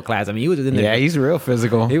my physical class. I mean, he was in there. Yeah, he's real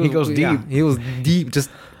physical. He goes deep. Yeah, he was deep. Just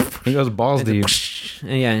he goes balls deep.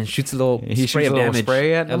 And shoots a little He spray shoots of a little damage.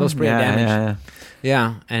 spray at a little spray of damage.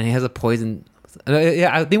 Yeah, and he has a poison. Yeah,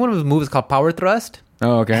 I think one of his moves is called Power Thrust.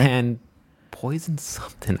 Oh, okay. And poison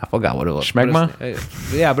something. I forgot what it was.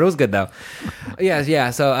 Schmegma? Yeah, but it was good though.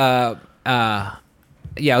 Yeah. So, I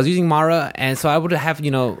was using Mara, and so I would have,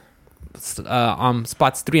 on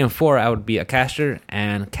spots 3 and 4, I would be a caster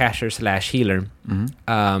and caster / healer.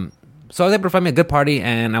 Mm-hmm. So I was able to find me a good party,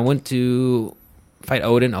 and I went to fight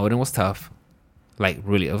Odin. Odin was tough. Like,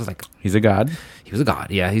 really, it was like... He's a god. He was a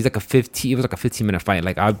god, yeah. It was like a 15-minute fight.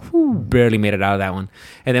 Like, I barely made it out of that one.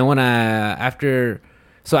 And then after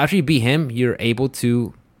you beat him, you're able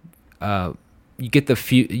to... you get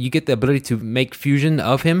the ability to make fusion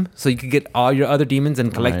of him, so you could get all your other demons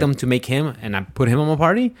and collect them to make him, and I put him on my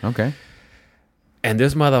party. Okay. And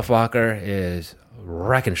this motherfucker is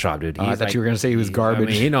wrecking shop, dude. I thought you were gonna say he was garbage.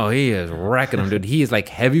 I mean, he is wrecking him, dude. He is like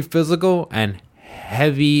heavy physical and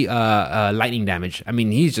heavy lightning damage. I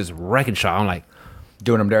mean, he's just wrecking shop. I'm like,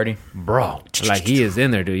 doing him dirty, bro. Like, he is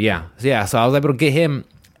in there, dude. Yeah. So I was able to get him,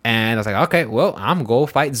 and I was like, okay, well, I'm gonna go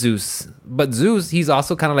fight Zeus. But Zeus, he's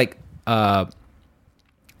also kind of like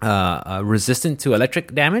resistant to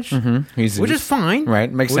electric damage, which is fine,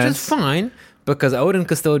 right? Makes sense. Which is fine because Odin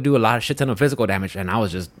could still do a lot of shit ton of physical damage, and I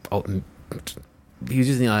was just he was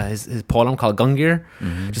using his polearm called Gungir.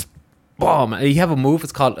 Just boom. You have a move.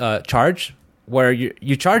 It's called charge, where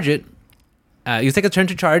you charge it. You take a turn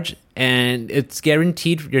to charge, and it's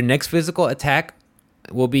guaranteed your next physical attack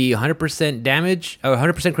will be 100% damage, or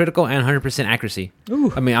 100% critical, and 100% accuracy.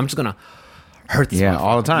 Ooh. I mean, I'm just gonna hurt this motherfucker.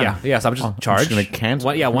 all the time. Yeah. So I'm just charge. I'm just gonna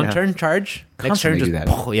cancel. One turn charge. Next turn Constantly just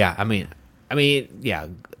do that. yeah. I mean, yeah.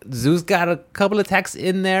 Zeus got a couple attacks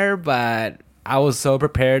in there, but I was so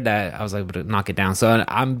prepared that I was able to knock it down. So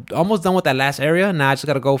I'm almost done with that last area. Now I just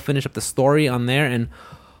gotta go finish up the story on there, and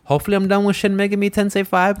hopefully I'm done with Shin Megami Tensei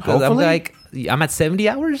 5 because I'm at 70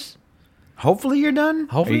 hours. Hopefully you're done.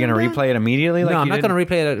 Hopefully Are you gonna replay it immediately? No, I'm not gonna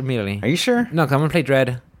replay it immediately. Are you sure? No, because I'm gonna play Dread,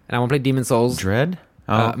 and I'm gonna play Demon Souls. Dread?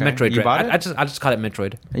 Oh, okay. Metroid You Dread. bought it? I just call it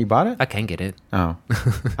Metroid. You bought it? I can get it. Oh,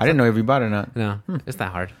 I didn't know if you bought it or not. No, it's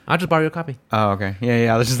not hard. I'll just borrow your copy. Oh, okay.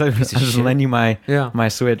 Yeah. I'll just lend you my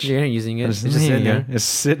Switch. You're using it. It's It's just sitting there. It's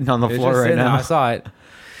sitting on the It's floor just right sitting there. now. I saw it.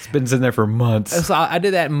 It's been sitting there for months. So I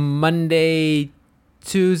did that Monday,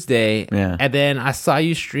 Tuesday. Yeah. And then I saw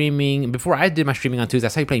you streaming. Before I did my streaming on Tuesday, I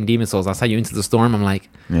saw you playing Demon Souls. I saw you Into the Storm. I'm like,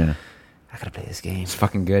 Yeah. I gotta play this game. It's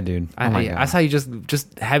fucking good, dude. Oh my God. I saw you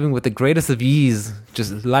just having with the greatest of ease,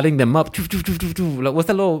 just lighting them up. Like, what's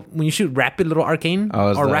that little when you shoot rapid little arcane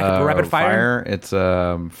or rapid fire? It's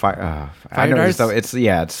fire. Fire darts.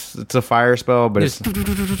 darts? It's a fire spell, but it's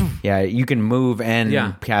you can move and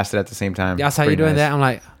Yeah. cast it at the same time. Yeah, I saw you doing that. I'm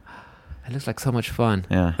like, that looks like so much fun.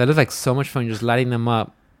 Yeah. That looks like so much fun just lighting them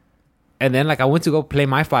up. And then like I went to go play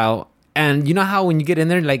my file, and you know how when you get in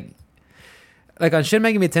there, like on Shin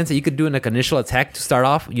Megami Tensei, you could do like initial attack to start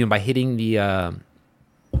off, by hitting the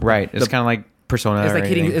Right. It's kind of like Persona.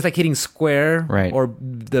 it's like hitting square, Right. or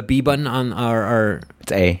the B button on or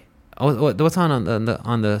It's A. what's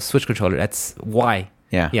on the Switch controller? That's Y.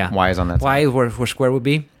 Yeah. Yeah. Y is on that side. Y is where square would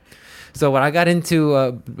be. So when I got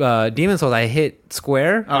into Demon Souls, I hit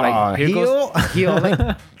square. Oh, here heal? goes heal.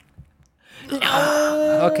 Like,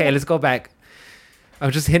 okay, let's go back. I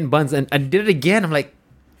was just hitting buttons, and I did it again. I'm like,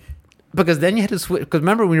 because then you had to switch. Because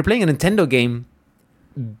remember, when you're playing a Nintendo game,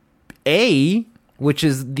 A, which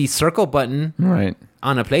is the circle button Right.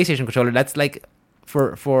 on a PlayStation controller, that's like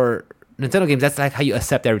for Nintendo games, that's like how you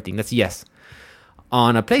accept everything. That's yes.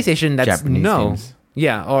 On a PlayStation, that's Japanese no. games.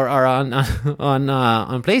 Yeah, or on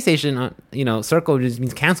PlayStation, circle just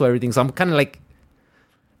means cancel everything. So I'm kind of like,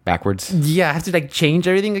 Backwards. yeah, I have to like change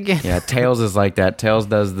everything again. Yeah. Tails is like that. Tails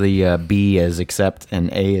does the B as accept and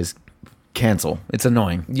A is cancel. It's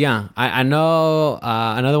annoying. Yeah, I know.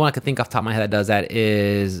 Another one I could think off the top of my head that does that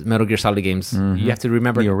is Metal Gear Solid games. You have to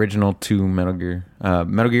remember The original two Metal Gear,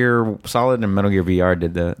 Metal Gear Solid and Metal Gear VR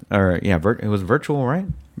did it was virtual, right?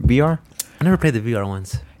 VR. I never played the VR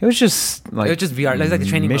ones. It was just like It was just VR, like the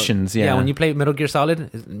training missions. mode. Yeah, when you play Metal Gear Solid,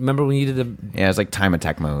 remember when you did it was like time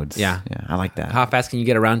attack modes. Yeah. I like that. how fast can you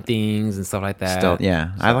get around things and stuff like that? Still,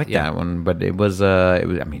 I like that one, but it was. I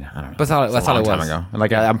mean, I don't know. That's all It's a it long was. time ago.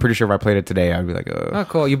 Like I'm pretty sure if I played it today, I'd be like, Oh,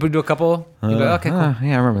 cool. You do a couple. You'll be like, okay, cool.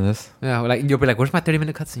 Yeah, I remember this. Yeah, like you'll be like, where's my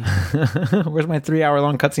 30-minute cutscene? Where's my 3-hour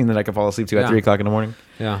long cutscene that I could fall asleep to at Yeah. 3 o'clock in the morning?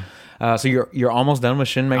 Yeah. So you're almost done with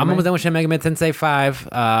Shin Megami? I'm almost done with Shin Megami Tensei 5.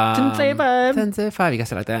 Tensei 5. Tensei 5, you guys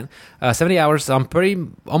say it like that. 70 hours, so I'm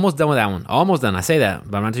almost done with that one. Almost done, I say that,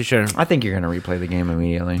 but I'm not too sure. I think you're going to replay the game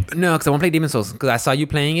immediately. No, because I want to play Demon Souls, because I saw you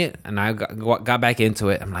playing it, and I got back into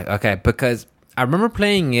it. I'm like, okay, because I remember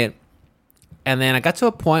playing it, and then I got to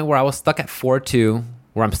a point where I was stuck at 4-2,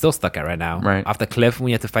 where I'm still stuck at right now. Right. Off the cliff when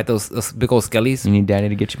you have to fight those big old skellies. You need Daddy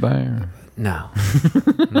to get you by? Or? No.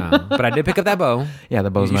 No. But I did pick up that bow. Yeah, the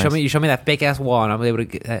bow's you nice. You showed me that fake ass wall, and I was able to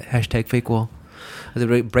get that hashtag fake wall. I was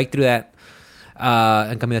able to break through that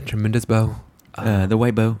and got me that tremendous bow. The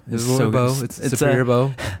white bow. It's so bow. It's a superior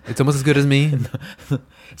bow. It's almost as good as me.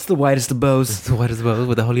 It's the whitest of bows. It's the whitest bow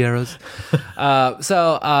with the holy arrows.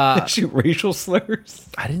 Shoot racial slurs.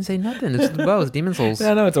 I didn't say nothing. It's the bow. It's Demon Souls.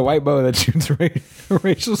 No, it's a white bow that shoots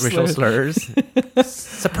racial slurs.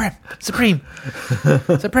 Supreme.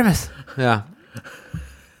 Supremacist. Yeah.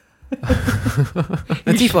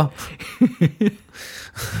 Antifa.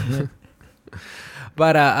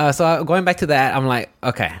 But so going back to that, I'm like,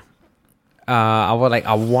 okay. I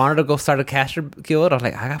wanted to go start a caster guild. I was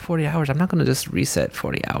like, I got 40 hours. I'm not gonna just reset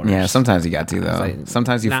 40 hours. Yeah, sometimes you got to though. Like,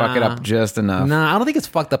 sometimes you fuck it up just enough. Nah, I don't think it's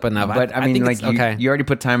fucked up enough. But I mean, like you already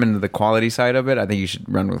put time into the quality side of it. I think you should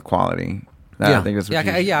run with quality. I think that's what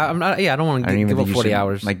I'm not. Yeah, I don't want to give up 40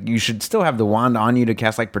 hours. Like you should still have the wand on you to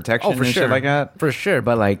cast like protection and shit like that. For sure.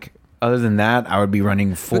 But like other than that, I would be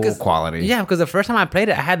running full quality. Yeah, because the first time I played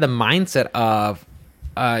it, I had the mindset of,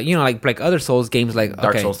 like other Souls games, like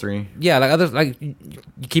Dark Souls 3. Yeah, like others, like you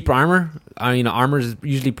keep your armor. Armor is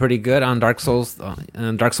usually pretty good on Dark Souls.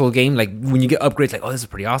 Dark Souls game, like when you get upgrades, like this is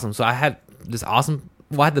pretty awesome. So I had this awesome.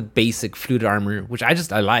 Well, I had the basic fluted armor, which I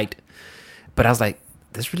liked, but I was like,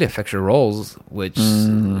 this really affects your rolls, which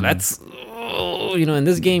that's in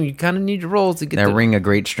this game you kind of need your rolls to get that ring of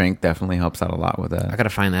great strength definitely helps out a lot with that. I gotta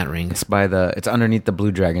find that ring. It's underneath the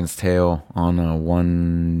blue dragon's tail on a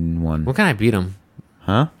 1-1. When can I beat him?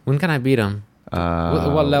 Huh? When can I beat him?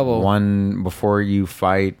 What level? One before you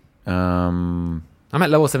fight. I'm at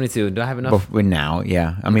level 72. Do I have enough? Now,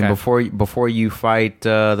 yeah. I mean, before you fight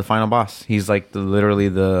the final boss, he's like he's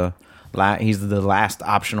the last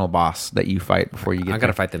optional boss that you fight before you get. I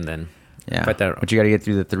gotta fight them then. Yeah, fight that. But you gotta get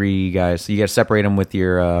through the 3 guys. So you gotta separate them with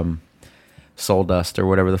your soul dust or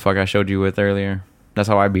whatever the fuck I showed you with earlier. That's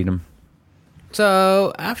how I beat him.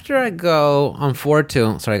 So after I go on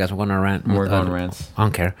 4-2, sorry guys, we're going on a rant. We're going on rants. I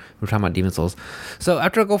don't care. We're talking about Demon Souls. So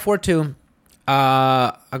after I go 4-2,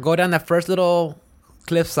 I go down that first little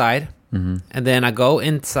cliffside, and then I go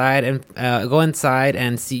inside and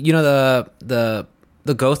see the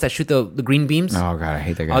ghosts that shoot the green beams. Oh god, I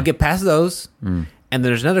hate that guy. I'll get past those, and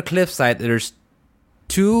there's another cliffside. There's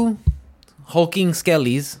 2 hulking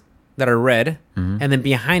skellies that are red, and then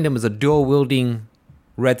behind them is a dual wielding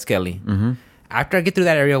red skelly. After I get through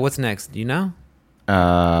that area, what's next? Do you know?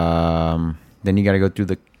 Then you got to go through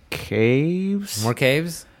the caves. More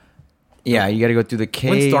caves? Yeah, you got to go through the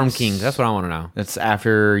caves. When's Storm King? That's what I want to know. That's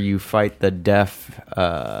after you fight the the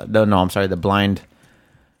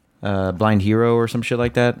blind hero or some shit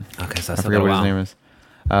like that. Okay, so I forget what his name is.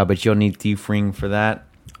 But you'll need Thief Ring for that.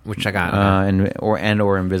 Which I got. Or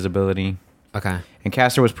invisibility. Okay. And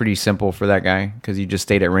Caster was pretty simple for that guy because you just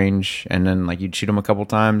stayed at range and then like you'd shoot him a couple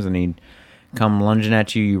times and he'd come lunging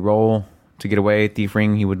at you. You roll to get away. Thief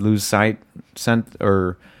Ring, he would lose scent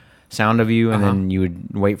or sound of you, and then you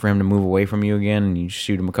would wait for him to move away from you again, and you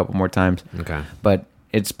shoot him a couple more times. Okay. But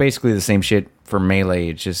it's basically the same shit for melee.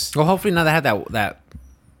 It's just hopefully now that I have that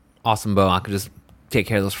awesome bow, I could just take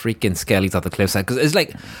care of those freaking skellies off the cliffside because it's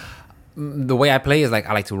like the way I play is like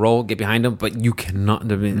I like to roll, get behind them, but you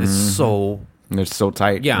cannot. I mean, it's so. They're so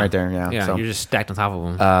tight, right there. Yeah, so. You're just stacked on top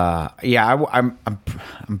of them. I'm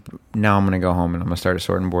now I'm gonna go home and I'm gonna start a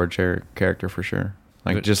sword and board character for sure.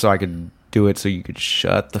 Like just so I could do it, so you could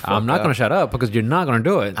shut the fuck up. I'm not gonna shut up because you're not gonna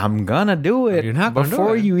do it. I'm gonna do it. You're not gonna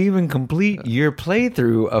before do it. You even complete your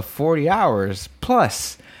playthrough of 40 hours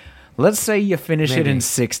plus. Let's say you finish it in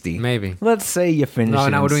 60. Maybe. Let's say you finish it in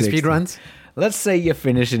 60. No, we're doing speed runs. Let's say you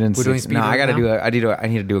finish it in 60. We're doing speed runs. I gotta do it. I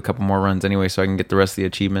need to do a couple more runs anyway, so I can get the rest of the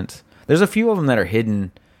achievements. There's a few of them that are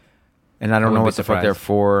hidden, and I don't know what the fuck they're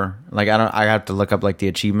for. Like I have to look up like the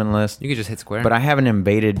achievement list. You could just hit square. But I haven't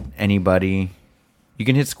invaded anybody. You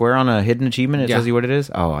can hit square on a hidden achievement. It tells you what it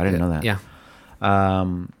is. Oh, I didn't know that. Yeah.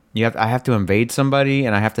 I have to invade somebody,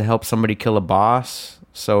 and I have to help somebody kill a boss.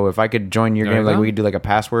 So if I could join your game, like we could do like a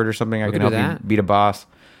password or something, I can help you beat a boss.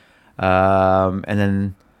 And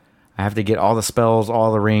then I have to get all the spells,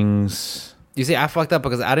 all the rings. You see, I fucked up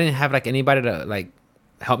because I didn't have like anybody to like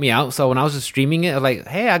help me out. So when I was just streaming it, I was like,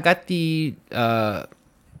 hey, I got the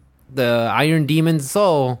Iron Demon's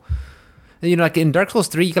soul. You know, like in Dark Souls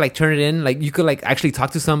 3, you could like turn it in. Like you could like actually talk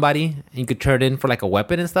to somebody and you could turn it in for like a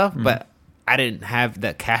weapon and stuff. But I didn't have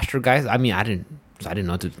that caster, guys. I mean, I didn't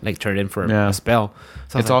know to like turn it in for a spell.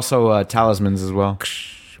 So It's also talismans as well.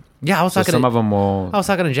 yeah, I was So talking. some of them will. I was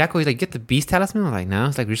talking to Jacko. He's like, get the beast talisman. I'm like, no.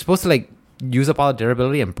 It's like you're supposed to like use up all the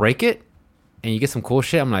durability and break it, and you get some cool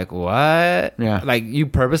shit. I'm like, what? Yeah. Like you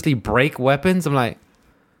purposely break weapons. I'm like,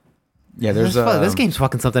 Yeah, there's this game's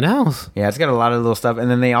fucking something else. Yeah, it's got a lot of little stuff,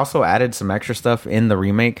 and then they also added some extra stuff in the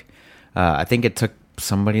remake. I think it took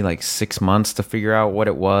somebody like 6 months to figure out what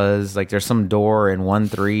it was. Like, there's some door in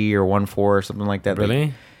 1.3 or 1.4 or something like that. Really?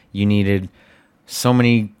 Like, you needed so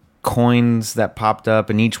many coins that popped up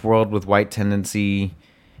in each world with white tendency,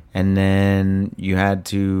 and then you had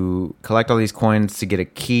to collect all these coins to get a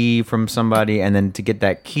key from somebody, and then to get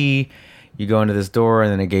that key, you go into this door,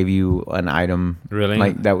 and then it gave you an item. Really?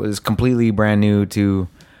 Like, that was completely brand new to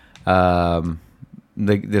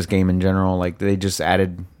this game in general. Like, they just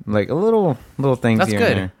added like a little things. That's here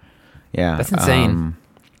good. And there. Yeah, That's insane.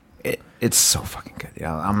 It's so fucking good.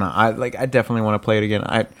 Yeah, I definitely want to play it again.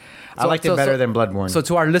 I liked it better than Bloodborne. So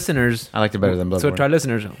to our listeners, I liked it better than Bloodborne. So to our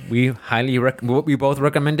listeners, we highly we both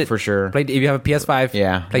recommend it for sure. Play if you have a PS5.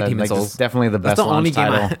 Yeah, play Demon's Souls. It's definitely the best launch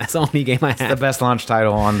title. That's the only game I have. It's the best launch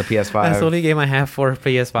title on the PS5. That's the only game I have for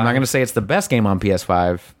PS5. I'm not going to say it's the best game on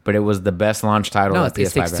PS5, but it was the best launch title no, on PS5.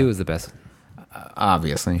 It Takes Two is the best.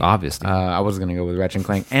 Obviously. I was going to go with Ratchet and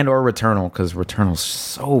Clank and or Returnal, because Returnal's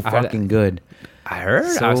so fucking good. I heard.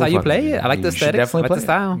 I saw you play it. I like the aesthetics. Definitely I like the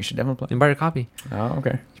style. You should definitely play. You can buy your copy. Oh,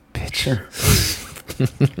 okay. Bitch.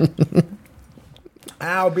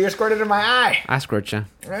 Ow, beer squirted in my eye. I squirt you.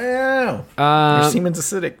 Ow. Your semen's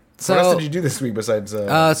acidic. So, what else did you do this week besides...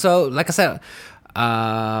 So, like I said,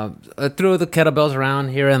 threw the kettlebells around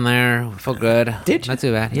here and there. Felt good. Did you? Not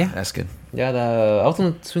too bad. Yeah. That's good. Yeah, I was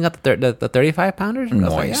going to swing out the 35 pounders. Nice. I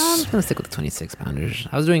was like, I'm just going to stick with the 26 pounders.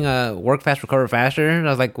 I was doing a work fast, recover faster. And I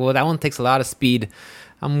was like, well, that one takes a lot of speed.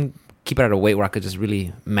 I'm keep it at a weight where I could just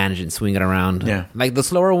really manage it and swing it around. Yeah. Like the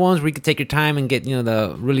slower ones where you could take your time and get,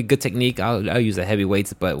 the really good technique, I'll use the heavy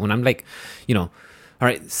weights. But when I'm like, all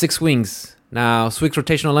right, 6 swings. Now, swings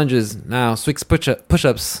rotational lunges. Now, swings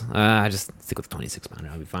push-ups. I just stick with the 26 pounder.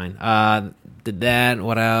 I'll be fine. Did that.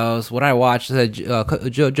 What else? What I watched?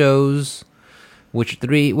 JoJo's Witcher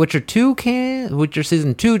 3. Witcher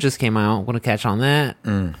Season 2 just came out. Want to catch on that.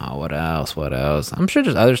 Oh, what else? I'm sure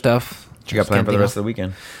there's other stuff. What you got planned for the rest of the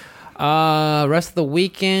weekend? Rest of the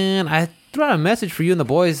weekend, I threw out a message for you and the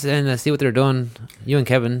boys and see what they're doing. You and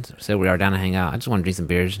Kevin said we are down to hang out. I just want to drink some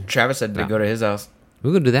beers. Travis said to go to his house.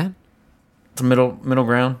 We could do that. It's a middle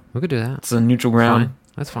ground. We could do that. It's a neutral ground. Fine.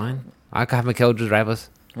 That's fine. I could have Mikhail just drive us.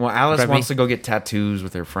 Well, Alice wants to go get tattoos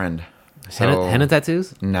with her friend. So, henna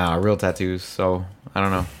tattoos? Nah, real tattoos. So, I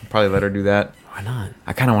don't know. Probably let her do that. Why not?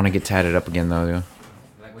 I kind of want to get tatted up again, though.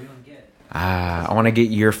 Like, what do you want to get? I want to get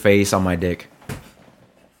your face on my dick.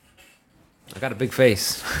 I got a big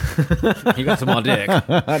face. You got a small dick. Do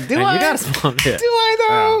I? You got a small dick. Do I,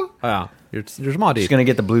 though? Wow. You're small dick. Just going to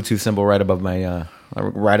get the Bluetooth symbol right above my,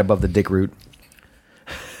 right above the dick root.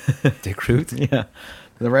 Dick root? Yeah.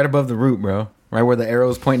 Right above the root, bro. Right where the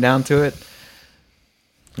arrows point down to it.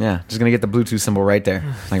 Yeah. Just going to get the Bluetooth symbol right there.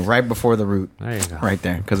 Like right before the root. There you go. Right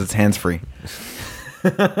there. Because it's hands-free.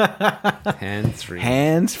 Hands-free.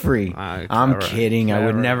 Hands-free. I'm kidding. Clever. I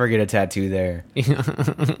would never get a tattoo there. You're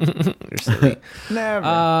silly. Never.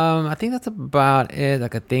 I think that's about it I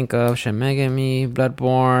could think of. Shin Megami,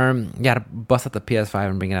 Bloodborne. Yeah, to bust out the PS5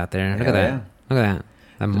 and bring it out there. Look at that. Yeah. Look at that.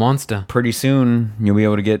 That monster. Pretty soon, you'll be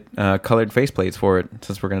able to get colored faceplates for it,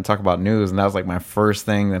 since we're going to talk about news. And that was like my first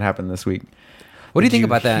thing that happened this week. What do you think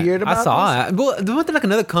about that? I saw it. Well, wasn't there like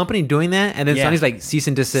another company doing that? And then Sony's like, cease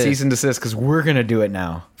and desist. Cease and desist, because we're going to do it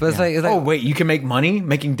now. But it's like, oh, wait, you can make money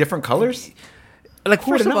making different colors? Like,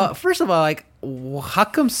 first of all, like, how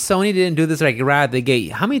come Sony didn't do this like right at the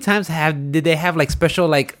gate? How many times did they have like special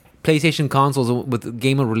like PlayStation consoles with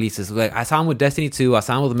gamer releases? Like, I saw them with Destiny 2. I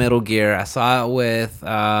saw them with Metal Gear. I saw it with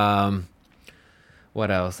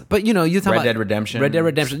what else? But you're talking about Red Dead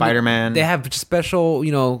Redemption, Spider-Man. They have special,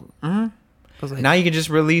 Like, now you can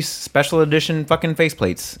just release special edition fucking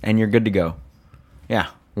faceplates and you're good to go. Yeah.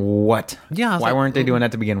 What? Yeah. Why weren't they doing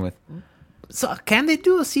that to begin with? So can they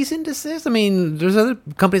do a cease and desist? I mean, there's other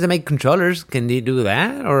companies that make controllers. Can they do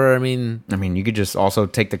that? Or you could just also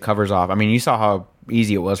take the covers off. I mean, you saw how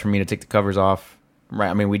easy it was for me to take the covers off.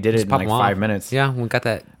 Right. I mean, we did it in like 5 minutes. Yeah, we got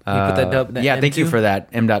that. You put that yeah, M2? thank you for that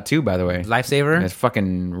M.2, by the way. Lifesaver. It's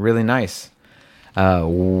fucking really nice.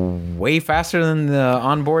 Way faster than the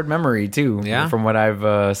onboard memory too. Yeah, from what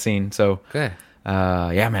I've seen. So good.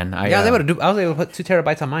 Yeah, man. I was able to put 2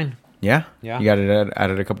 terabytes on mine. Yeah? Yeah. You got it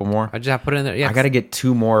added a couple more? I just have to put it in there. Yeah, I got to get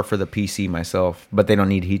 2 more for the PC myself, but they don't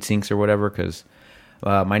need heat sinks or whatever because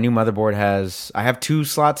my new motherboard I have 2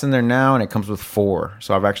 slots in there now, and it comes with 4.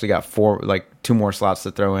 So I've actually got 2 more slots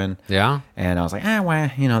to throw in. Yeah. And I was like,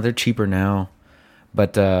 well, they're cheaper now.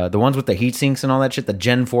 But the ones with the heat sinks and all that shit, the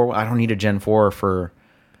Gen 4, I don't need a Gen 4 for,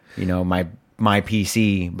 my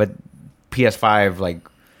PC. But PS5, like,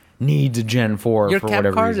 needs a Gen 4 Your for cap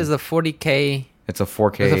whatever card reason. is a 40K. It's a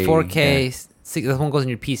 4K. It's a 4K. Yeah. This one goes in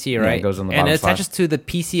your PC, right? Yeah, it goes in the and bottom it attaches slot. to the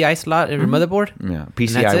PCI slot in your motherboard. Yeah,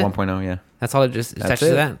 that's PCI it? 1.0, yeah. That's all it just That's attaches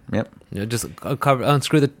to that. Yep. Just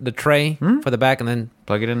unscrew the tray for the back and then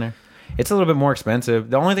Plug it in there. It's a little bit more expensive.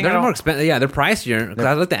 The only thing they're more expensive. Yeah, they're pricier. Because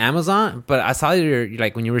I looked at Amazon, but I saw your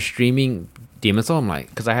like when you were streaming Demon's Soul. I'm like,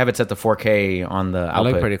 because I have it set to 4K on the I output.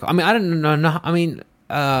 look pretty cool. I mean, I didn't know. No, I mean,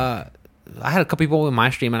 I had a couple people in my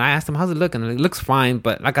stream, and I asked them, "How's it look?" And it looks fine,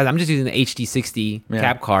 but like I'm just using the HD60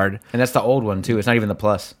 cap card. And that's the old one too. It's not even the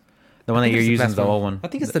Plus. The one that you're using is the old one. I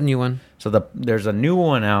think it's the new one. So there's a new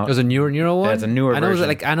one out. There's a newer one. Yeah, it's a newer I know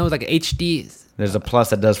version. I know it's like HD. There's a Plus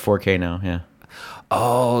that does 4K now. Yeah.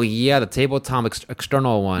 Oh yeah, the tabletop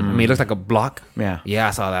external one. I mean, it looks like a block. Yeah. Yeah,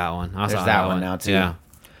 I saw that one. I There's saw that one now too. Yeah.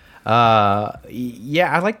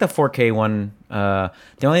 Yeah, I like the 4K one. The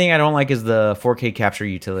only thing I don't like is the 4K capture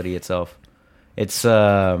utility itself. It's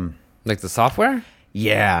Like the software.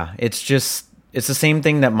 yeah, it's the same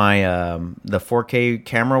thing that my the 4K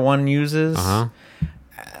camera one uses. I'm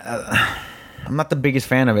not the biggest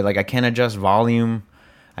fan of it. Like I can't adjust volume.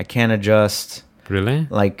 I can't adjust. Really?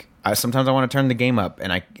 Like sometimes I want to turn the game up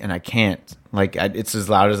and I can't. Like it's as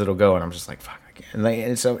loud as it'll go, and I'm just like fuck. I can't. Like,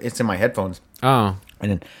 it's in my headphones. Oh.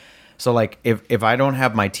 And then, so like if I don't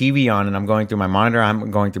have my TV on and I'm going through my monitor, I'm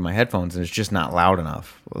going through my headphones, and it's just not loud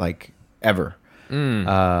enough. Like ever.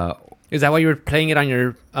 Is that why you were playing it on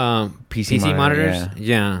your PC monitors?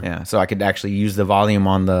 Yeah. Yeah. So I could actually use the volume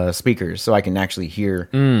on the speakers, so I can actually hear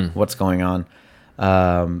what's going on.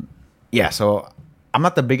 Yeah. So I'm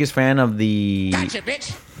not the biggest fan of the. Gotcha,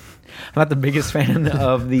 bitch. I'm not the biggest fan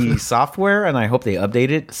of the software, and I hope they update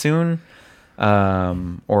it soon,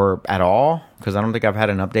 or at all, because I don't think I've had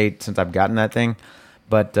an update since I've gotten that thing.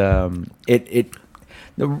 But the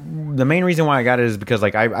main reason why I got it is because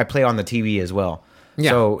like I play on the TV as well.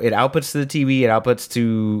 Yeah. So it outputs to the TV, it outputs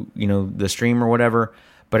to the stream or whatever.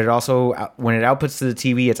 But it also when it outputs to the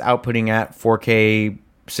TV, it's outputting at 4K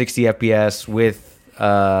 60 FPS with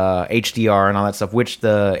HDR and all that stuff, which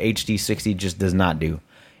the HD60 just does not do.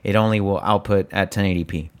 It only will output at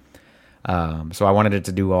 1080p. So I wanted it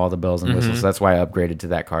to do all the bells and whistles. So that's why I upgraded to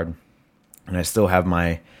that card. And I still have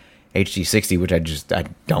my HD60, which I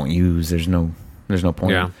don't use. There's no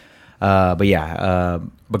point. Yeah.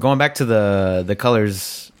 But going back to the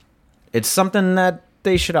colors, it's something that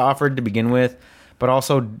they should have offered to begin with. But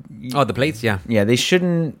also, the plates, yeah. Yeah, they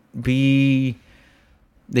shouldn't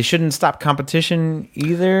stop competition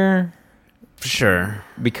either. For sure.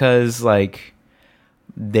 Because like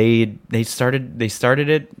they started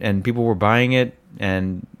it and people were buying it,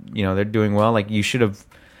 and they're doing well. Like you should have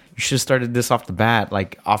started this off the bat,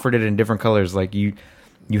 like offered it in different colors. Like you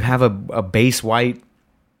have a base white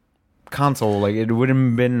console. Like it wouldn't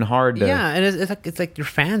have been hard to. Yeah, and it's like your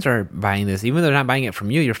fans are buying this, even though they're not buying it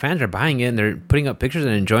from you. Your fans are buying it, and they're putting up pictures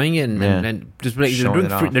and enjoying it, and just like,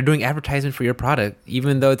 they're doing advertisement for your product,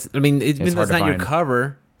 even though it's not your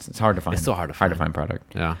cover. It's hard to find. It's still hard to find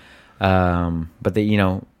product. Yeah. But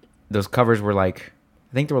those covers were like,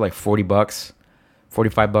 I think they were like $40,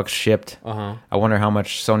 $45 shipped. I wonder how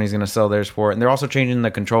much Sony's gonna sell theirs for. And they're also changing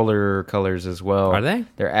the controller colors as well. Are they?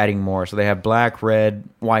 They're adding more. So they have black, red,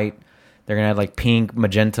 white. They're gonna add like pink,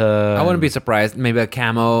 magenta. I wouldn't be surprised. Maybe a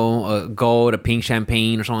camo, a gold, a pink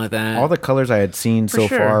champagne, or something like that. All the colors I had seen so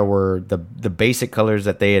far were the basic colors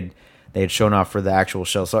that they had shown off for the actual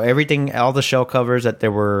shell. So everything, all the shell covers that they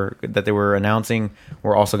were announcing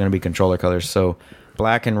were also going to be controller colors. So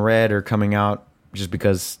black and red are coming out just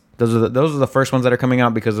because those are the first ones that are coming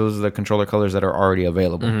out, because those are the controller colors that are already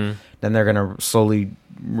available. Then they're going to slowly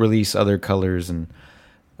release other colors and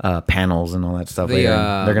panels and all that stuff later.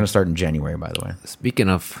 They're going to start in January, by the way. Speaking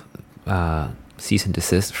of cease and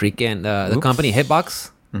desist, freaking the company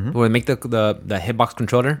Hitbox, where they make the Hitbox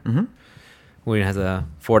controller. Where it has a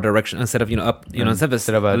 4 direction instead of up,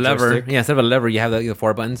 instead of a lever. Joystick. Yeah, instead of a lever, you have the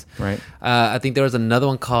 4 buttons. Right. I think there was another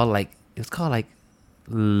one called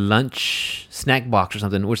lunch snack box or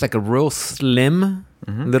something, which is like a real slim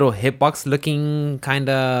little Hitbox looking kind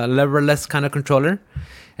of leverless kind of controller.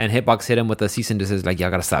 And Hitbox hit him with a cease and desist, like,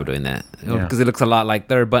 y'all gotta stop doing that, because it looks a lot like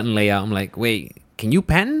their button layout. I'm like, wait, can you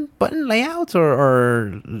patent button layouts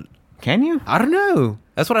or Can you? I don't know.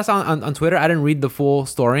 That's what I saw on Twitter. I didn't read the full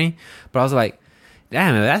story, but I was like,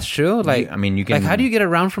 damn, that's true. Like, I mean, you can. Like, how do you get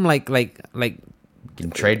around from like you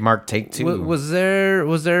can trademark Take-Two. Was there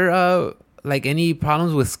like any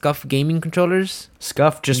problems with SCUF gaming controllers?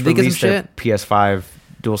 SCUF just released their PS5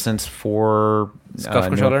 DualSense 4 SCUF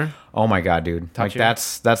controller. Oh my god, dude! Like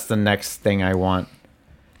that's the next thing I want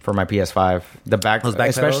for my PS5. The back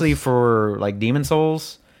especially pedals? For like Demon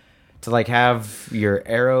Souls, to like have your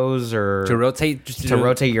arrows or to rotate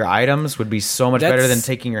rotate your items would be so much better than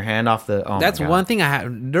taking your hand off the. That's one thing I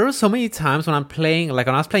have. There were so many times when I'm playing, like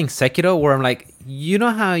when I was playing Sekiro, where I'm like, you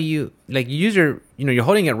know how you like you use your, you're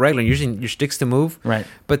holding it regular, using your sticks to move, right?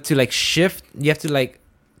 But to like shift, you have to like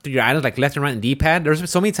do your items like left and right and D-pad. There's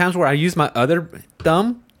so many times where I use my other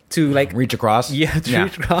thumb to like reach across. Yeah,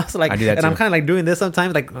 reach across. Like, I do that and too. I'm kind of like doing this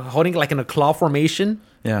sometimes, like holding like in a claw formation.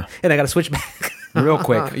 Yeah, and I got to switch back real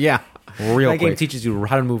quick. Yeah, real that quick. game teaches you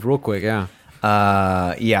how to move real quick. Yeah.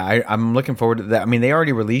 I'm looking forward to that. I mean, they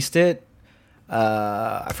already released it.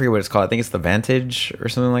 I forget what it's called. I think it's the Vantage or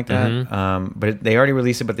something like that. Mm-hmm. But they already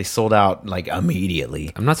released it, but they sold out like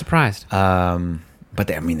immediately. I'm not surprised. But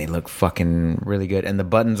they look fucking really good, and the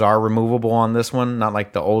buttons are removable on this one, not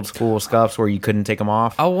like the old school SCUFs where you couldn't take them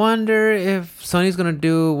off. I wonder if Sony's gonna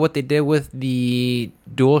do what they did with the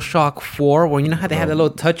DualShock 4, where you know how they had a little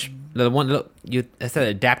touch, the one it's an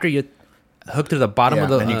adapter you hook to the bottom of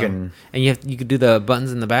the, and you could do the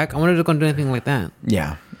buttons in the back. I wonder if they're gonna do anything like that.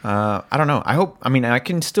 Yeah, I don't know. I hope. I mean, I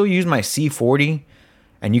can still use my C40,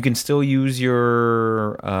 and you can still use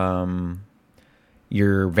your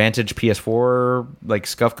Vantage PS4 like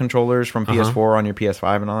SCUF controllers from PS4 on your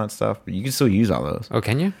PS5 and all that stuff. But you can still use all those. Oh,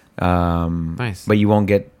 can you? Nice. But you won't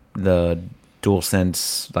get the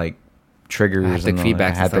DualSense like triggers and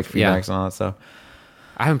haptic feedbacks and all that stuff.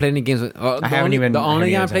 I haven't played any games. The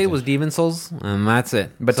only game I played was Demon Souls, and that's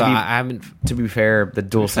it. But I haven't. To be fair, the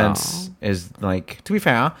DualSense is like. To be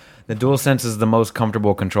fair, the DualSense is the most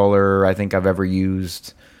comfortable controller I think I've ever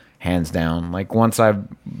used. Hands down. Like once I've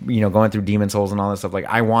going through Demon Souls and all that stuff, like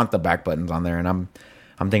I want the back buttons on there, and I'm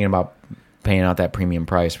thinking about paying out that premium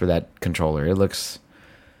price for that controller. It looks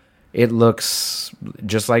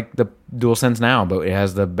just like the DualSense now, but it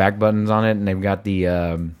has the back buttons on it, and they've got the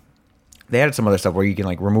they added some other stuff where you can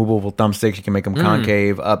like removable thumbsticks. You can make them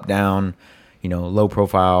concave, up, down, low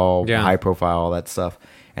profile, high profile, all that stuff,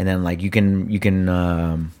 and then like you can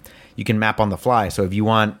map on the fly. So if you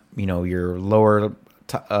want your lower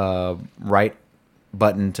right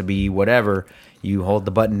button to be whatever, you hold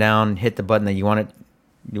the button down, hit the button that you want it,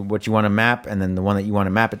 what you want to map, and then the one that you want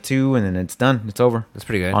to map it to, and then it's done. It's over. That's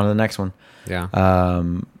pretty good. On to the next one. Yeah.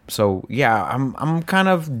 So yeah, I'm kind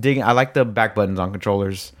of digging. I like the back buttons on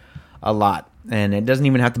controllers a lot, and it doesn't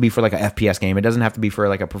even have to be for like a FPS game. It doesn't have to be for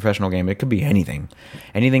like a professional game. It could be anything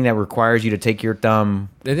that requires you to take your thumb.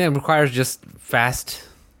 Anything that requires just fast.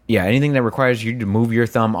 Yeah, anything that requires you to move your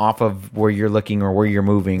thumb off of where you're looking or where you're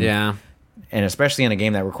moving. Yeah. And especially in a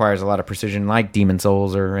game that requires a lot of precision, like Demon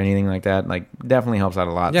Souls or anything like that, like definitely helps out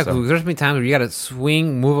a lot. Yeah, because there's been times where you got to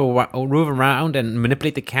swing, move around, and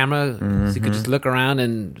manipulate the camera, so you could just look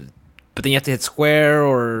around, but then you have to hit square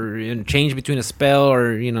or change between a spell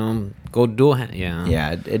or go dual hand. Yeah,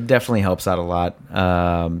 yeah, it definitely helps out a lot.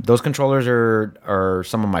 Those controllers are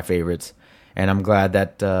some of my favorites. And I'm glad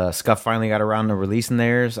that SCUF finally got around to releasing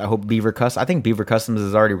theirs. I hope I think Beaver Customs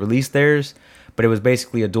has already released theirs, but it was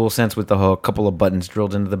basically a DualSense with a couple of buttons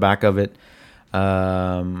drilled into the back of it.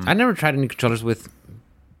 I never tried any controllers with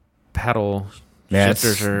paddle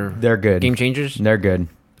shifters or they're good. Game changers. They're good.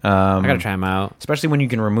 I gotta try them out, especially when you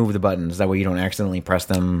can remove the buttons. That way you don't accidentally press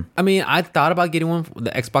them. I mean, I thought about getting one for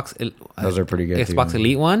the Xbox. Those are pretty good. Xbox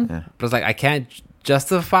Elite one, but it's like I can't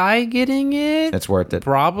justify getting it. It's worth it.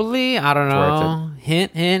 Probably. I don't know.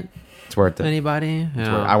 Hint. It's worth it. Anybody?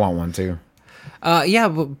 Yeah. I want one too. Yeah,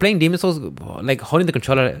 but playing Demon Souls, like holding the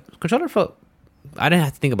controller felt. I didn't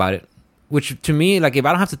have to think about it, which to me, like if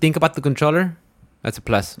I don't have to think about the controller, that's a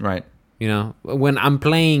plus. Right. When I'm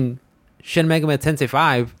playing Shin Megami Tensei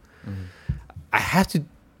 5, I have to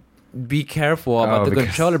be careful about the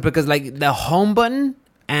controller because like the home button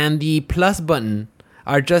and the plus button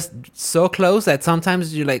are just so close that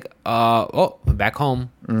sometimes you're like, back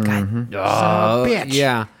home. God, bitch.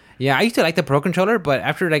 Yeah. I used to like the Pro controller, but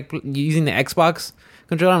after like using the Xbox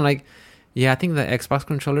controller, I'm like, yeah, I think the Xbox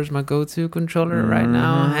controller is my go-to controller right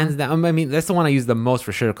now, hands down. I mean, that's the one I use the most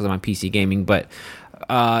for sure because of my PC gaming. But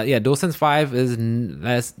DualSense 5 is,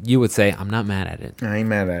 as you would say, I'm not mad at it. I ain't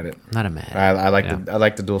mad at it. Not mad. I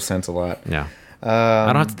like the DualSense a lot. Yeah.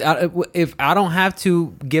 I don't have to, if I don't have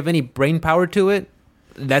to give any brain power to it,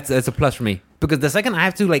 that's a plus for me. Because the second I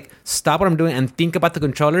have to like stop what I'm doing and think about the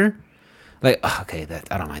controller, Like, okay, that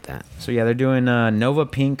I don't like that. So yeah, they're doing Nova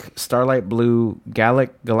Pink, Starlight Blue,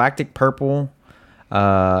 Galactic Purple,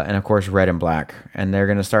 and of course Red and Black. And they're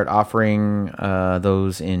gonna start offering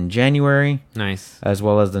those in January. Nice. As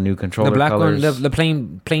well as the new controller The black colors. one, the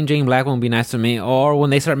plain Jane black one would be nice to me. Or when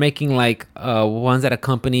they start making like ones that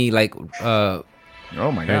accompany like oh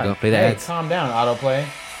my there god! you go. Play the ads. Calm down, autoplay.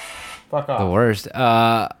 Fuck off. The worst.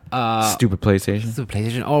 Stupid PlayStation. Stupid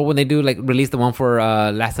PlayStation. Or when they do like release the one for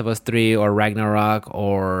Last of Us 3 or Ragnarok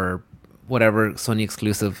or whatever Sony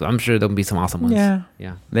exclusive. I'm sure there'll be some awesome ones. Yeah.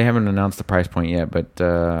 Yeah. They haven't announced the price point yet, but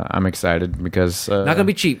I'm excited because Not gonna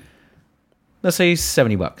be cheap. let's say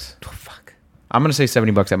 $70. Oh, fuck. I'm gonna say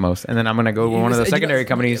 $70 at most, and then I'm gonna go to one of the secondary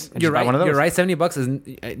companies. And You're just buy right. one of those. You're right. $70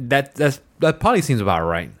 is that probably seems about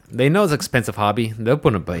right. They know it's an expensive hobby. They're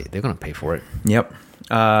gonna pay for it. Yep.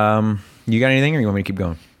 You got anything, or you want me to keep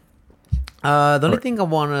going? The only thing I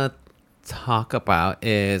want to talk about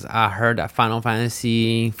is I heard that Final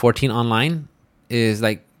Fantasy 14 Online is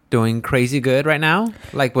like doing crazy good right now.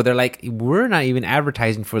 Like, where they're like, we're not even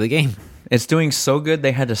advertising for the game. It's doing so good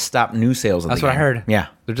they had to stop new sales. That's what I heard. Yeah,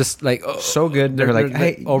 They're just like so good. They're like,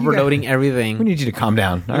 hey, overloading everything. We need you to calm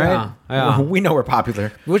down. All right. Yeah. We know we're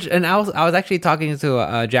popular. And I was actually talking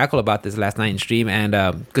to Jackal about this last night in stream, and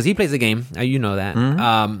because he plays the game, you know that.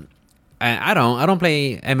 Mm-hmm. And I don't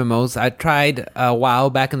play MMOs. I tried a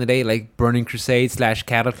while back in the day, like Burning Crusade /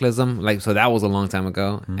 Cataclysm, like, so that was a long time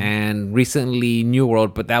ago. Mm-hmm. And recently New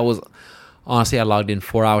World, but that was honestly, I logged in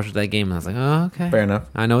 4 hours to that game, and I was like, oh, okay, Fair enough.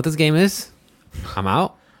 I know what this game is. I'm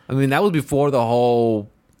out. I mean, that was before the whole,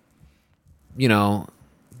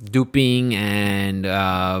 duping and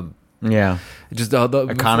Yeah. just the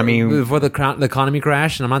Economy. before the economy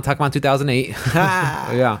crash, and I'm not talking about 2008.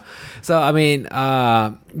 Yeah. So I mean,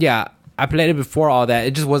 yeah, I played it before all that.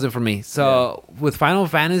 It just wasn't for me. So with Final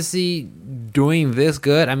Fantasy doing this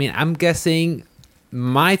good, I mean, I'm guessing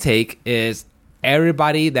my take is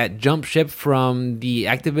everybody that jumped ship from the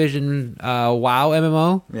Activision WoW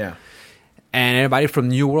MMO Yeah. and everybody from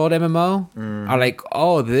New World MMO are like,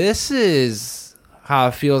 oh, this is how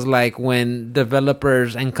it feels like when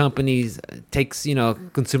developers and companies takes,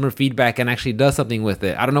 consumer feedback and actually does something with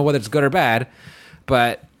it. I don't know whether it's good or bad,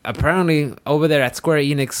 but apparently over there at Square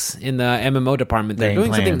Enix in the MMO department, they're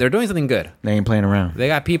doing something good. They ain't playing around. They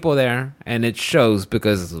got people there, and it shows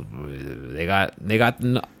because they got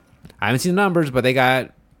I haven't seen the numbers, but they got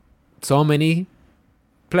so many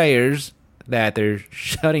players that they're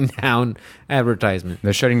shutting down advertisement.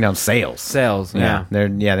 They're shutting down sales. Yeah. They're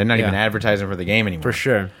not even advertising for the game anymore. For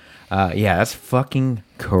sure. Yeah, that's fucking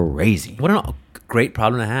crazy. What a great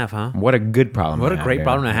problem to have, huh? What a good problem. What a great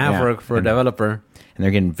problem to have for a developer. And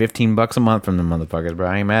they're getting $15 a month from the motherfuckers, bro.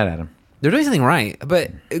 I ain't mad at them. They're doing something right, but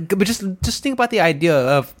just think about the idea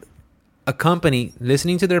of a company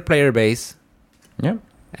listening to their player base. Yep.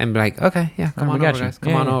 And be like, okay, yeah, come on over, guys.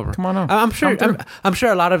 Come on over. Come on over. I'm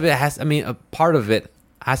sure a lot of it has. I mean, a part of it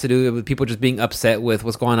has to do with people just being upset with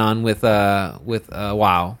what's going on with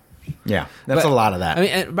WoW. Yeah, that's a lot of that. I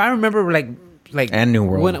mean, I remember like and New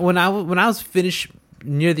World when I was finished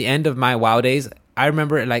near the end of my WoW days. I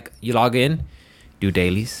remember like you log in, do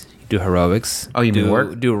dailies, do heroics. Oh, you mean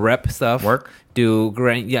work? Do rep stuff. Work. Do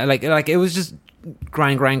grind. Yeah, like it was just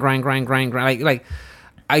grind. Like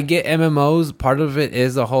I get MMOs. Part of it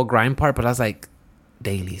is the whole grind part, but I was like,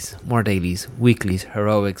 dailies, more dailies, weeklies,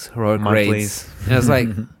 heroic monthlies. raids. And I was like,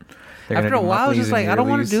 after a while, I was just like, I don't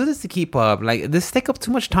want to do this to keep up. Like this take up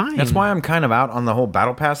too much time. That's why I'm kind of out on the whole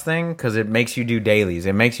battle pass thing, because it makes you do dailies,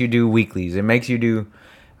 it makes you do weeklies, it makes you do.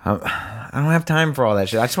 I don't have time for all that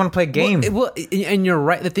shit. I just want to play games. Well, and you're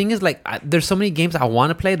right. The thing is, like, there's so many games I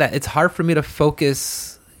want to play that it's hard for me to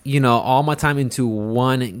focus. All my time into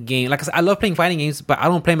one game. Like I said, I love playing fighting games, but I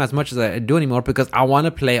don't play them as much as I do anymore because I want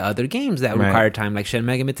to play other games that require time, like Shin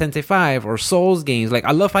Megami Tensei 5 or Souls games. Like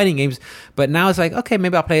I love fighting games, but now it's like, okay,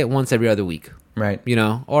 maybe I'll play it once every other week. Right.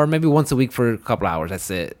 Or maybe once a week for a couple hours. That's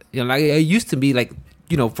it. Like it used to be like,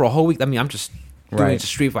 for a whole week. I mean, I'm just doing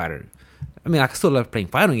Street Fighter. I mean, I still love playing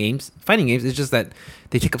fighting games. It's just that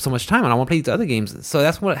they take up so much time, and I want to play these other games. So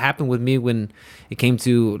that's what happened with me when it came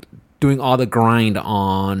to doing all the grind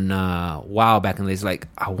on WoW back in the days. Like,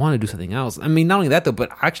 I want to do something else. I mean, not only that, though,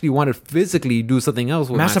 but I actually want to physically do something else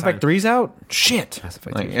with Mass Effect 3's out? Shit. Mass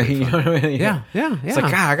Effect 3 you know what I mean? Yeah. It's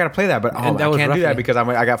like, God, I got to play that, but I can't do that because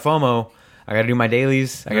I got FOMO. I got to do my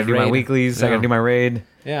dailies. I got to do my weeklies. I got to do my raid.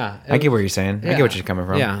 Yeah. I get what you're saying. I get what you're coming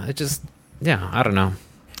from. Yeah. It just, I don't know.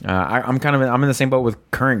 I'm in the same boat with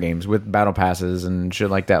current games with battle passes and shit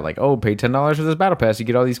like that. Like, oh, pay $10 for this battle pass, you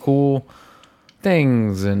get all these cool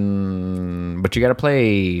things, but you got to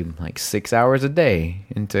play like 6 hours a day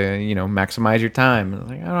and to maximize your time.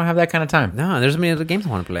 Like, I don't have that kind of time. No, there's many other games I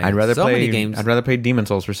want to play. I'd rather so play many games. I'd rather play Demon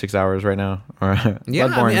Souls for 6 hours right now, or Yeah,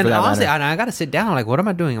 Bloodborne and for that honestly, matter. I gotta sit down. Like, what am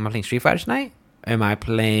I doing? Am I playing Street Fighter tonight? Am I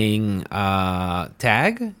playing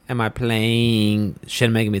Tag? Am I playing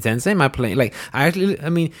Shin Megami Tensei? Am I playing I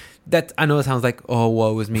mean, that I know it sounds like, oh,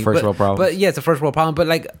 woe is me, First world problem. But yeah, it's a first world problem. But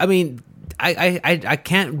like, I mean, I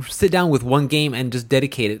can't sit down with one game and just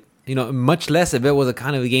dedicate it. Much less if it was a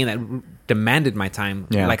kind of a game that demanded my time,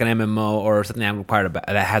 like an MMO or something that required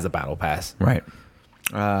that has a battle pass. Right.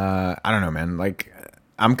 I don't know, man. Like,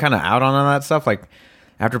 I'm kind of out on all that stuff. Like,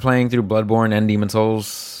 after playing through Bloodborne and Demon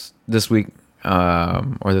Souls this week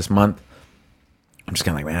or this month, I'm just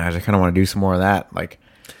kind of like, man, I just kind of want to do some more of that. Like,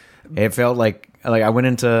 it felt like I went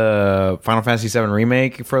into Final Fantasy VII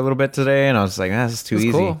Remake for a little bit today, and I was like, this is too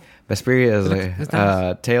easy. Cool. Vesperia is like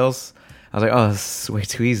nice. Tales. I was like, oh, this is way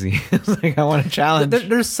too easy. It's like, I want a challenge.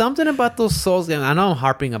 There's something about those Souls games. I know I'm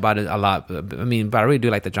harping about it a lot, but I really do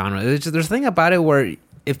like the genre. There's a thing about it where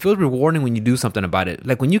it feels rewarding when you do something about it.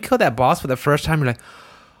 Like when you kill that boss for the first time, you're like,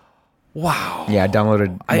 wow. Yeah, I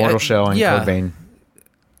downloaded Mortal Shell and Code Vein.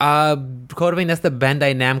 Code Vein, that's the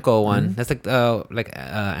Bandai Namco one. That's like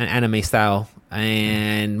an anime style.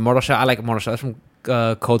 And Mortal Shell, I like Mortal Shell. That's from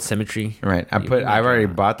Code Symmetry. Right. I've already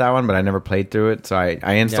bought that one, but I never played through it. So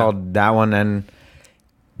I installed that one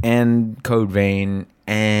and Code Vein,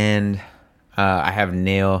 and I have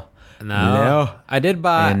Nail. No. I did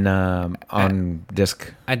buy and on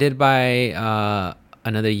disc. I did buy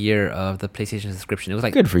another year of the PlayStation subscription. It was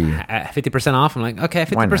like good for you. 50% off. I'm like, okay,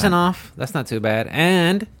 50% off. That's not too bad.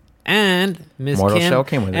 And Miss Mortal Kim Shell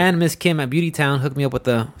came with it. And Miss Kim at Beauty Town hooked me up with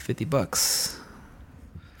the $50.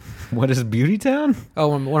 What is Beauty Town? Oh,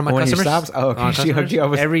 one of my when customers. Stops? Oh, okay. She hooked you up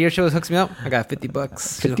with every year she always hooks me up. I got $50.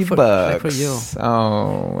 $50 for you.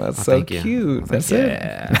 Oh, that's so cute. That's it.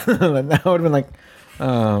 That would have been like,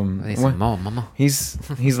 Mama. He's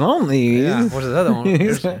lonely. Yeah. Where's the other one?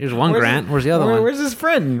 Here's one Grant. Where's the other one? Where's his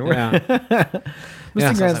friend? Yeah.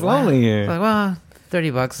 Mr. Grant's lonely here. Like, well,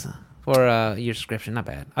 $30 for a year subscription. Not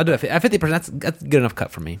bad. I'll do it at 50%. That's good enough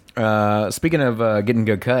cut for me. Speaking of getting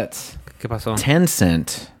good cuts, ¿Qué pasó?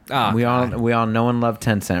 Tencent. Oh, we all know and love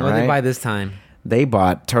Tencent, what right? did they buy this time? They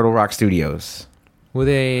bought Turtle Rock Studios. Who are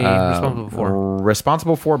they responsible for?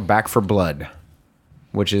 Responsible for Back for Blood,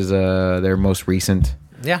 which is their most recent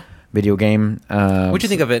video game. What'd you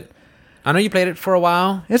think of it? I know you played it for a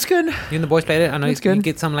while. It's good. You and the boys played it. I know it's you good.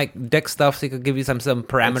 get some like deck stuff, so you could give you some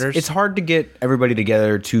parameters. It's hard to get everybody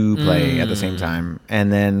together to play at the same time,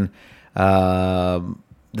 and then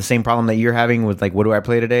the same problem that you're having with like, what do I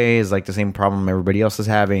play today, is like the same problem everybody else is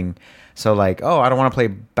having. So like, oh, I don't want to play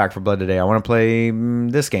Back for Blood today. I want to play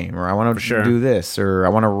this game, or I want to do this, or I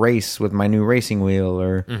want to race with my new racing wheel,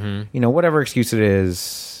 or whatever excuse it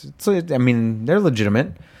is. So I mean, they're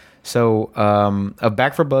legitimate. So of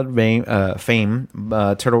Back for Blood fame,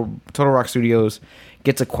 Turtle Rock Studios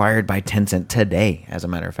gets acquired by Tencent today. As a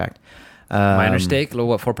matter of fact, minor stake,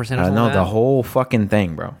 what 4%? No, the whole fucking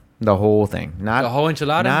thing, bro. The whole thing, not the whole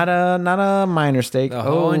enchilada, not a minor stake. The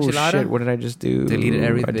whole enchilada? Shit! What did I just do? Deleted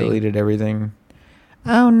everything. I deleted everything.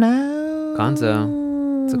 Oh no,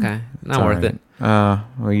 Gonzo. It's okay. Not worth it.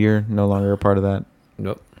 Well, you're no longer a part of that.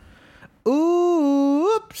 Nope.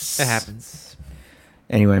 Oops. It happens.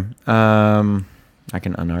 Anyway, I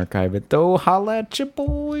can unarchive it though. Holla at your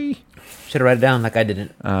boy. Should have write it down like I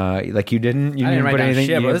didn't. Like you didn't. You I didn't write put down anything.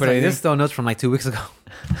 shit, You bro. didn't put anything? This is still notes from like 2 weeks ago.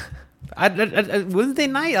 Wednesday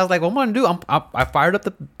night, I was like, what am I gonna do? I fired up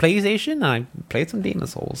the PlayStation and I played some Demon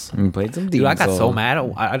Souls. You played some Demon Dude, I got Souls. so mad.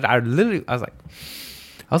 I literally, I was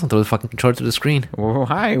gonna throw the fucking controller to the screen. Well,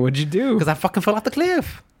 hi. What'd you do? Because I fucking fell off the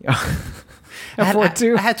cliff. I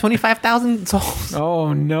F4 had 25,000 souls.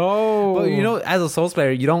 Oh no! But as a Souls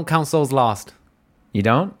player, you don't count souls lost. You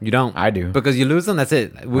don't? You don't. I do. Because you lose them, that's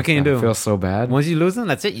it. What can you do? I feel so bad. Once you lose them,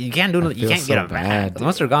 that's it. You can't do nothing. You can't get them back.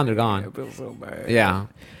 Once they're gone, they're gone. I feel so bad. Yeah.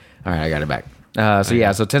 All right, I got it back.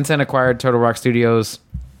 So Tencent acquired Turtle Rock Studios.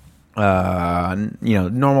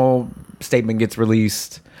 Normal statement gets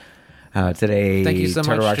released today. Thank you so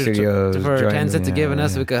Turtle much Rock Studios for Tencent to giving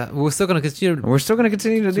us. We're still gonna continue. We're still going to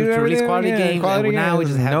continue to do release everything. quality games. Quality Now we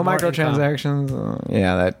games. just have no more microtransactions.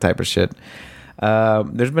 That type of shit.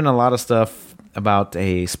 There's been a lot of stuff about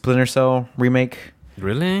a Splinter Cell remake.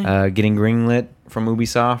 Really? Getting greenlit from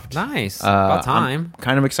Ubisoft. Nice. About time. I'm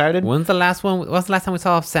kind of excited. When's the last one? What's the last time we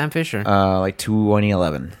saw Sam Fisher? Like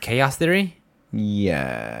 2011. Chaos Theory?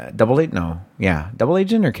 Yeah, Double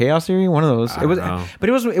Agent or Chaos Theory, one of those. I It was, don't know. but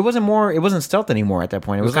it wasn't stealth anymore at that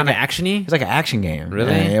point. It was kind of like actiony. it's like an action game.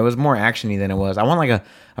 Really? Yeah, it was more actiony than it was. I want like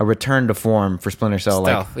a return to form for Splinter Cell,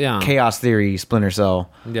 Stealth, like yeah. Chaos Theory, Splinter Cell.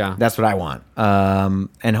 Yeah. That's what I want.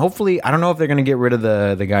 And hopefully, I don't know if they're gonna get rid of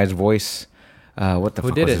the guy's voice. What the Who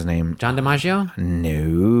fuck did was it? his name? John DiMaggio.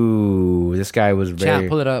 No, this guy was very Chat,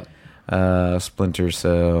 pull it up. Splinter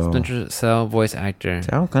Cell. Splinter Cell voice actor.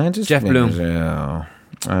 All kinds of Jeff Bloom. Cell.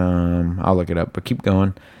 I'll look it up, but keep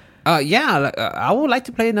going. Yeah, I would like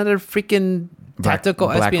to play another freaking tactical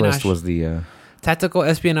Blacklist espionage. was the Tactical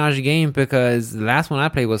espionage game because the last one I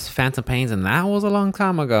played was Phantom Pains and that was a long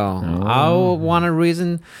time ago. I want a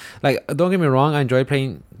reason. Like, don't get me wrong, I enjoy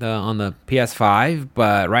playing on the PS5,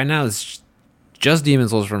 but right now it's just Demon's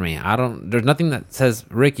Souls for me. There's nothing that says,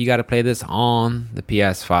 Rick, you got to play this on the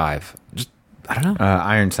PS5. Just, I don't know.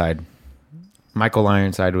 Ironside. Michael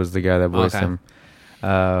Ironside was the guy that voiced Okay. him.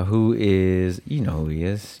 Who is, you know who he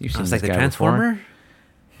is. You've seen It's this like the guy Transformer. before.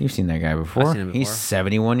 You've seen that guy before. I've seen him He's before.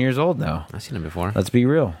 71 years old now. I've seen him before. Let's be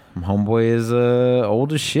real. Homeboy is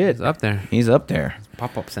old as shit. It's up there. He's up there.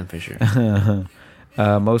 Pop-up Sam Fisher.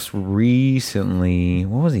 Most recently,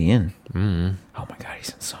 what was he in? Mm. Oh my god, he's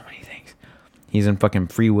in so many things. He's in fucking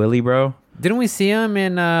Free Willy, bro. Didn't we see him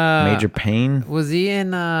in... Major Pain. Was he in...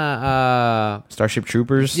 Starship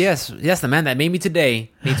Troopers. Yes, the man that made me today.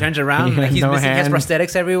 He turns around, Yeah, like he's no missing his hand.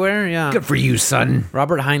 prosthetics everywhere. Yeah. Good for you, son.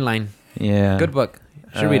 Robert Heinlein. Yeah. Good book.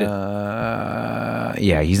 Should read it.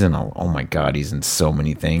 Yeah, he's in oh my god, he's in so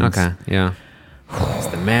many things. Okay, yeah. It's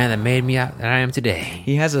the man that made me out that I am today.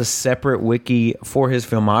 He has a separate wiki for his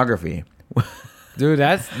filmography. Dude,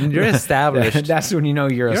 you're established. That's when you know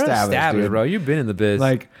you're established, dude. bro. You've been in the biz.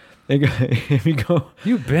 Like, if you go,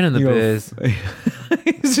 you've been in the you go- biz.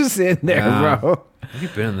 he's just in there, Yeah. bro.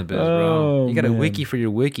 You've been in the biz, Oh, bro. You got a man. wiki for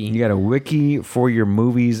your wiki. You got a wiki for your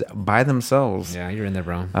movies by themselves. Yeah, you're in there,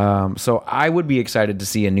 bro. So I would be excited to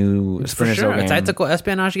see a new For Splinter sure. Cell A game. tactical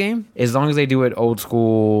espionage game? As long as they do it old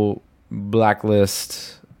school,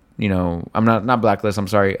 Blacklist, I'm not Blacklist, I'm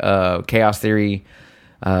sorry, Chaos Theory,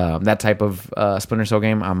 that type of Splinter Cell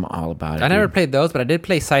game, I'm all about it. I never dude. played those, but I did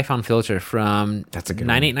play Siphon Filter from That's a good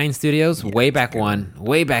 989 Studios, Yeah, way that's a back good one.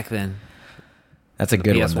 Way back then. That's a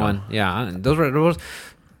good PS1. one. Yeah, and those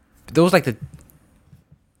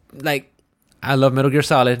like I love Metal Gear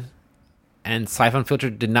Solid, and Siphon Filter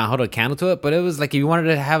did not hold a candle to it, but it was like if you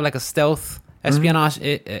wanted to have like a stealth espionage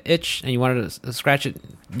itch and you wanted to scratch it,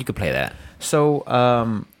 you could play that. So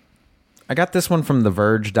I got this one from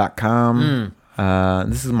TheVerge.com.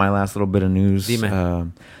 This is my last little bit of news.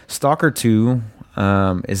 Dime. Stalker 2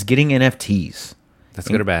 is getting NFTs. That's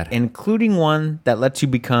good or bad? Including one that lets you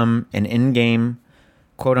become an in-game,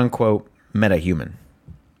 quote-unquote, meta-human.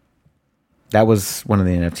 That was one of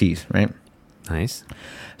the NFTs, right? Nice.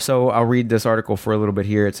 So I'll read this article for a little bit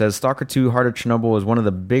here. It says Stalker 2 Heart of Chernobyl is one of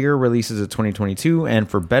the bigger releases of 2022, and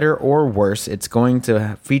for better or worse, it's going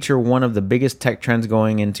to feature one of the biggest tech trends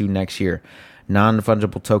going into next year,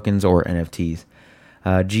 non-fungible tokens or NFTs.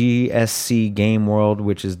 GSC Game World,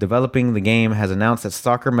 which is developing the game, has announced that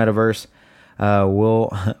Stalker Metaverse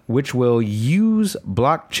which will use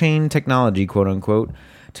blockchain technology, quote unquote,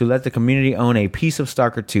 to let the community own a piece of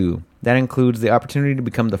Stalker 2. That includes the opportunity to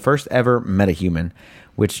become the first ever metahuman,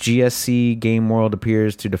 which GSC Game World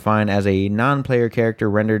appears to define as a non-player character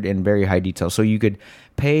rendered in very high detail. So you could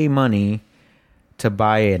pay money to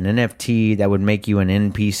buy an NFT that would make you an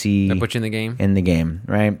NPC That put you in the game? in the game,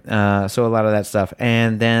 right? So a lot of that stuff.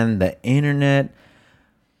 And then the internet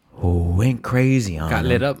went crazy on Got them.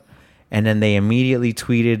 lit up. And then they immediately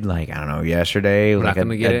tweeted, like, I don't know, yesterday, We're like not a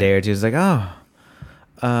gonna get day it. or two. It's like,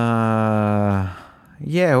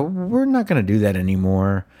 yeah, we're not going to do that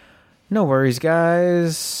anymore. No worries,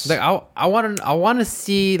 guys. Like I want to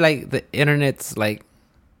see like the internet's like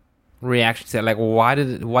reaction to it. Like why do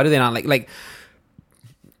they not like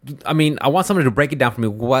I mean, I want somebody to break it down for me.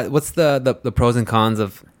 What's the pros and cons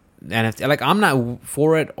of NFT? Like I'm not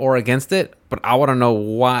for it or against it, but I want to know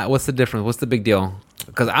what's the difference? What's the big deal?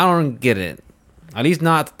 Because I don't get it. At least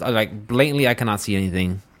not like blatantly I cannot see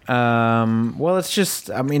anything. Well, it's just,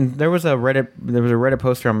 I mean, there was a Reddit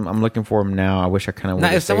poster. I'm looking for him now. I wish I kind of would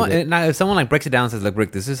have saved it. If someone like breaks it down and says, "Look,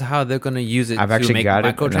 Rick, this is how they're going to use it I've to actually make got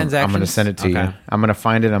it. microtransactions." I'm going to send it to you. Okay. I'm going to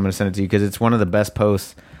find it. I'm going to send it to you because it's one of the best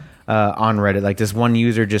posts on Reddit. Like this one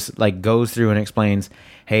user just like goes through and explains,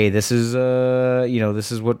 "Hey, this is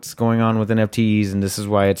this is what's going on with NFTs, and this is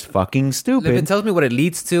why it's fucking If stupid." it tells me what it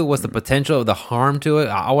leads to, what's the potential of the harm to it,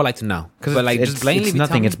 I would like to know. But like just blatantly, it's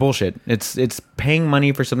nothing. It's bullshit. It's paying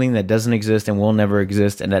money for something that doesn't exist and will never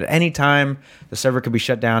exist, and at any time the server could be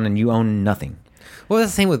shut down and you own nothing. Well,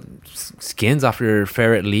 that's the same with skins off your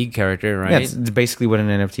favorite league character, right? Yeah, it's basically what an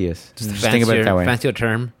NFT is. Just fancier, think about it that way. Fancier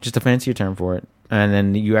term. Just a fancier term for it. And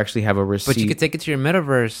then you actually have a receipt. But you could take it to your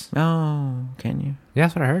metaverse. Oh, can you? Yeah,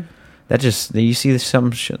 that's what I heard. That just, you see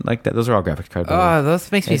some shit like that. Those are all graphics cards. Oh,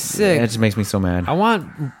 those makes me sick. It just makes me so mad. I want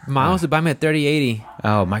Miles to buy me a 3080.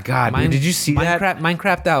 Oh my god, dude, did you see that?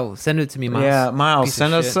 Minecraft out. Send it to me, Miles. Yeah, Miles,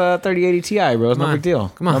 send us 3080 Ti, bro. It's no big deal.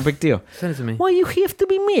 Come on. No big deal. Send it to me. Well, you have to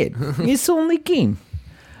be mad. It's only game.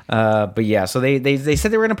 But yeah, so they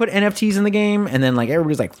said they were gonna put NFTs in the game, and then like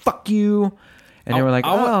everybody's like, "Fuck you," and they were like,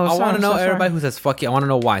 I want to know everybody who says "fuck you." I want to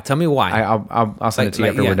know why. Tell me why. I'll send it to you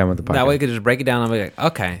after we're done with the podcast. That way, you could just break it down. And be like,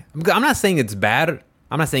 okay, I'm not saying it's bad.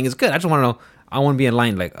 I'm not saying it's good. I just want to know. I want to be in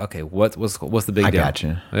line. Like, okay, what's the big deal? I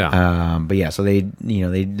gotcha. Yeah. But yeah, so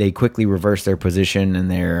they quickly reversed their position and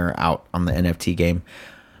they're out on the NFT game.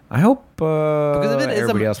 I hope because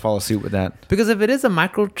everybody else follows suit with that. Because if it is a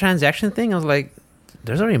microtransaction thing, I was like,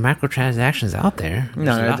 there's already microtransactions out there.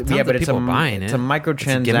 But it's buying it's a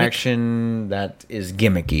microtransaction that is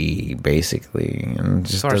gimmicky, basically, and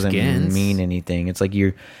just doesn't mean anything. It's like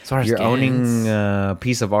you're owning a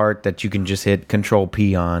piece of art that you can just hit Control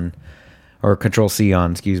P on, or Control C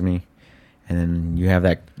on, excuse me, and then you have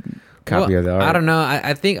that copy of the art. I don't know.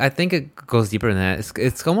 I think it goes deeper than that.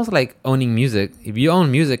 It's almost like owning music. If you own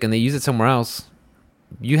music and they use it somewhere else,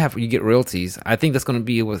 you get royalties. I think that's going to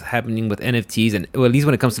be what's happening with NFTs, and well, at least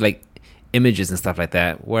when it comes to like images and stuff like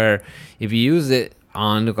that, where if you use it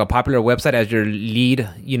on a popular website as your lead,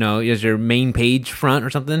 as your main page front or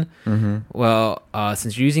something, well,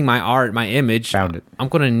 since you're using my art, my image, I'm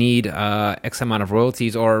going to need X amount of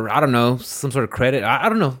royalties, or I don't know, some sort of credit. I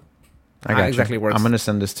don't know how exactly works. I'm going to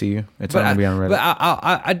send this to you. It's going to be on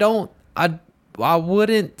Reddit. But I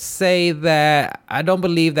wouldn't say that. I don't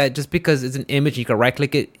believe that just because it's an image, you can right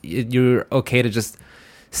click it, you're okay to just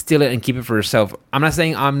steal it and keep it for yourself. I'm not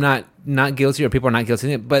saying I'm not guilty or people are not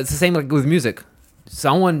guilty of it, but it's the same like with music.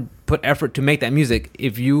 Someone put effort to make that music.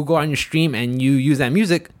 If you go on your stream and you use that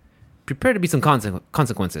music, prepare to be some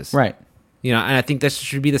consequences. Right. And I think that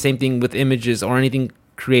should be the same thing with images or anything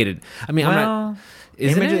created. I mean, I'm not.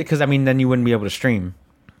 Isn't it? Because then you wouldn't be able to stream.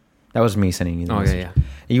 That was me sending you the message. Yeah.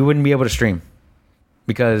 You wouldn't be able to stream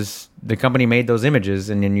because the company made those images,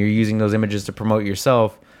 and then you're using those images to promote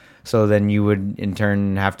yourself. So then you would in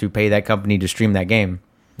turn have to pay that company to stream that game.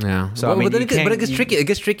 Yeah. So but it gets tricky. It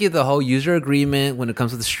gets tricky, the whole user agreement when it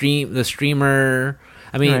comes to the streamer.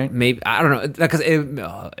 I mean, maybe I don't know, because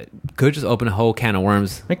it could just open a whole can of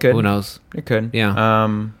worms. It could. Who knows? It could. Yeah.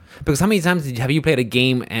 Because how many times have you played a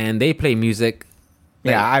game and they play music?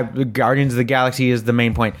 Guardians of the Galaxy is the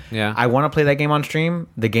main point. Yeah. I want to play that game on stream.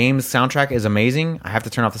 The game's soundtrack is amazing. I have to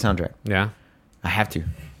turn off the soundtrack. Yeah. I have to.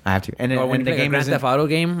 And when the game is a Grand Theft Auto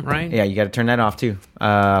game, right? Yeah, you got to turn that off too.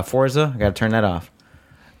 Forza, I got to turn that off.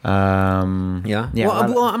 Yeah.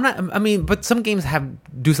 Well, I'm not. I mean, but some games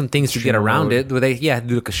do some things to get around it. Where they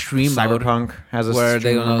do like a stream mode. Cyberpunk has a where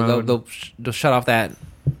stream mode. They'll shut off that.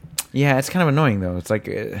 Yeah, it's kind of annoying though. It's like.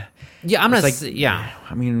 Yeah, I'm not. Yeah,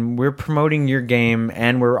 I mean, we're promoting your game,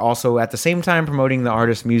 and we're also at the same time promoting the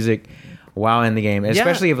artist's music while in the game.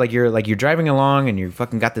 Especially if you're driving along and you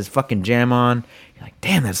fucking got this fucking jam on. You're like,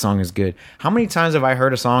 damn, that song is good. How many times have I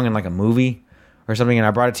heard a song in like a movie or something, and I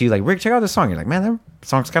brought it to you like, Rick, check out this song. You're like, man, that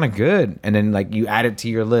song's kind of good, and then like you add it to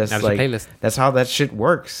your list. Like playlist. That's how that shit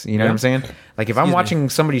works. You know what I'm saying? Like if I'm watching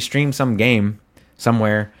somebody stream some game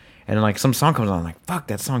somewhere, and like some song comes on, I'm like, fuck,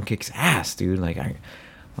 that song kicks ass, dude.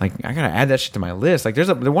 I gotta add that shit to my list. Like,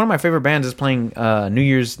 one of my favorite bands is playing New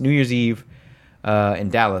Year's Eve in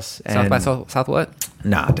Dallas. South what?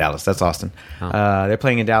 Nah, Dallas. That's Austin. Oh. They're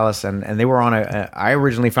playing in Dallas, and they were on I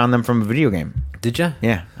originally found them from a video game. Did you?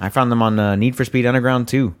 Yeah, I found them on Need for Speed Underground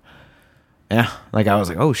 2. Yeah, like I was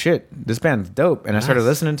like, oh shit, this band's dope, and I started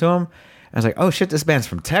listening to them. I was like, oh shit, this band's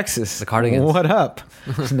from Texas. The Cardigans. What up?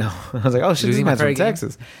 No. I was like, oh shit, this band's from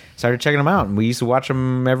Texas. Started checking them out, and we used to watch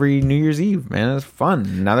them every New Year's Eve, man. It was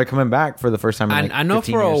fun. Now they're coming back for the first time in like I know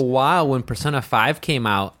 15 for years. a while when Persona 5 came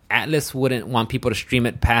out, Atlas wouldn't want people to stream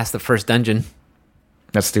it past the first dungeon.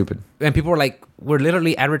 That's stupid. And people were like, we're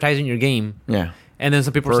literally advertising your game. Yeah. And then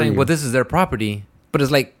some people were saying, well, this is their property. But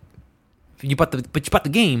it's like, you bought the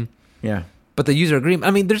game. Yeah. But the user agreement,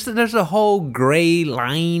 I mean, there's a whole gray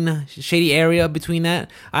line, shady area between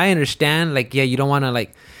that. I understand, like, yeah, you don't want to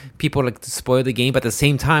like people like to spoil the game, but at the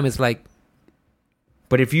same time, it's like.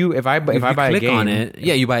 But if I buy a game on it,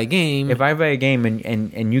 you buy a game. If I buy a game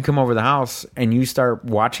and you come over the house and you start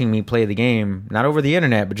watching me play the game, not over the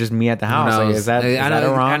internet, but just me at the house, like, is that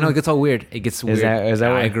wrong? I know it gets all weird. It gets weird. Is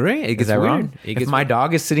that I agree. It gets weird. Wrong? If my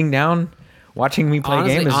dog is sitting down Watching me play a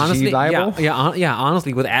game is she liable? Yeah.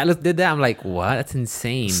 Honestly, with Atlas did that, I'm like, what? That's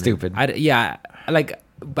insane. Stupid. Like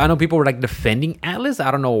I know people were like defending Atlas.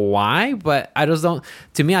 I don't know why, but I just don't.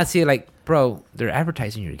 To me, I see it like, bro, they're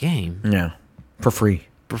advertising your game. Yeah, for free.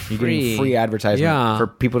 For free. You're getting free advertisement for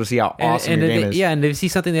people to see how awesome your game is. Yeah, and if they see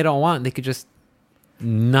something they don't want, they could just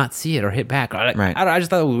not see it or hit back. Right. I just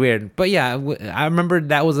thought it was weird. But yeah, I remember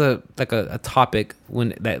that was a topic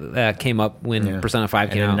when that came up when Persona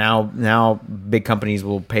 5 came out. Now big companies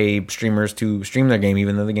will pay streamers to stream their game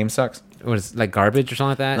even though the game sucks. Was like garbage or something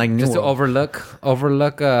like that? Like New just World. to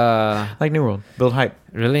overlook like New World. Build hype.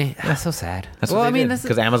 Really? That's so sad. That's what they did.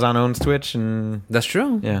 Because Amazon owns Twitch and that's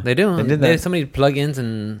true. Yeah. They do. They did that. They had so many plugins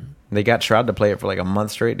and they got Shroud to play it for like a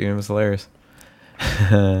month straight, dude. It was hilarious.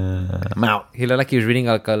 I'm out. He looked like he was reading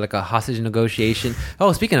like a hostage negotiation.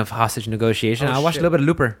 Oh, speaking of hostage negotiation, I watched a little bit of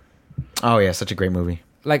Looper. Oh yeah, such a great movie.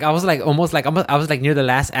 Like I was like almost like I was like near the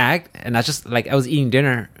last act, and I just like I was eating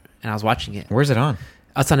dinner and I was watching it. Where's it on?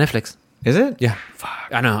 It's on Netflix. Is it? Yeah. Fuck.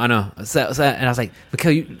 I know. So and I was like,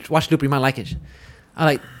 Mikhail, you watch Looper, you might like it. I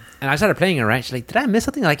like, and I started playing it. Right? She's like, did I miss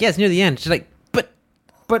something? I'm like, yeah, it's near the end. She's like,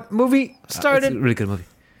 but movie started. It's a really good movie.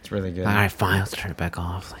 It's really good. All right, fine. Let's turn it back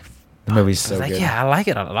off. Like, the movie's so good. Good. Yeah, I like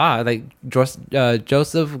it a lot. Like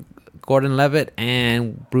Joseph Gordon-Levitt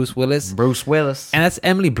and Bruce Willis. And that's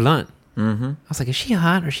Emily Blunt. Mm-hmm. I was like, is she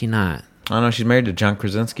hot or is she not? I don't know. She's married to John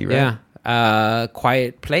Krasinski, right? Yeah.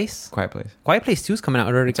 Quiet Place. Quiet Place 2's coming out.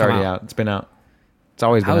 It's already out. It's been out. It's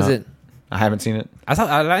always been out. How is it? I haven't seen it.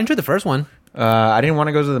 I enjoyed the first one. I didn't want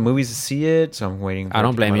to go to the movies to see it, so I'm waiting for I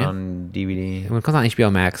don't blame you. On DVD. When it comes on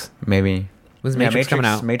HBO Max. Maybe. When's Matrix coming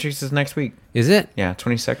out? Matrix is next week. Is it? Yeah,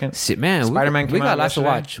 22nd. Shit, man. Spider-Man we got lots to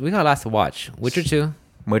watch. Witcher 2.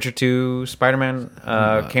 Witcher 2, Spider-Man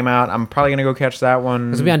came out. I'm probably going to go catch that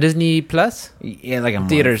one. Is it be on Disney Plus? Yeah, like a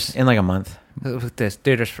theaters. Month. In like a month.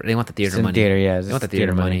 Theaters. They want the theater money. Theater, yeah. They want the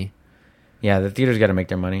theater money. Yeah, the theaters got to make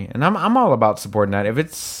their money. And I'm all about supporting that. If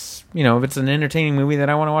it's, if it's an entertaining movie that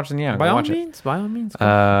I want to watch, then yeah, by all means.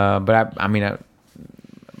 But I mean,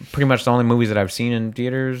 pretty much the only movies that I've seen in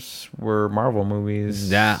theaters were Marvel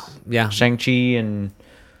movies. Yeah. Shang-Chi, and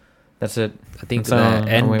that's it. I think the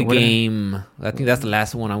Endgame. I think that's the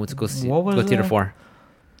last one I went to go see. What was go theater for?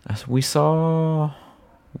 We saw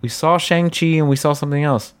Shang-Chi and we saw something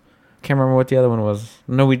else. Can't remember what the other one was.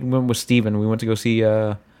 No, we went with Steven. We went to go see.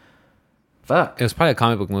 Fuck. It was probably a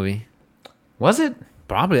comic book movie. Was it?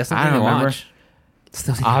 Probably. That's something I don't remember.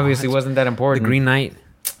 Obviously, wasn't that important. The Green Knight.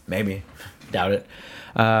 Maybe. Doubt it.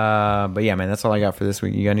 But yeah, man, that's all I got for this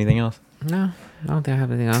week. You got anything else? No, I don't think I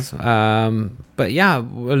have anything else. But yeah,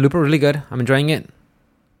 Looper really good. I'm enjoying it.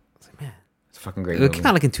 It's like, man, it's a fucking great movie. It came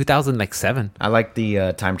out like in 2007. I like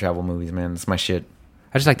the time travel movies, man. It's my shit.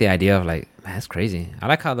 I just like the idea of like, man, that's crazy. I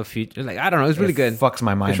like how the future, like, I don't know, it's really good. Fucks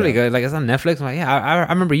my mind. It's really good. Like, it's on Netflix. I'm like, yeah, I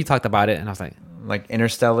remember you talked about it, and I was like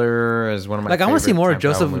Interstellar is one of my I want to see more of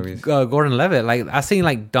Joseph Gordon-Levitt. Like, I've seen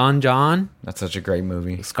like Don John. That's such a great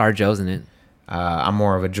movie. ScarJo's in it. I'm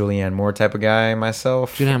more of a Julianne Moore type of guy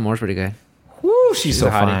myself. Julianne Moore's pretty good. Woo, she's so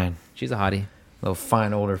fine. She's a hottie. Little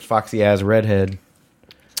fine, older, foxy ass redhead.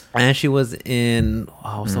 And she was in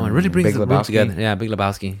someone really brings the group together. Yeah, Big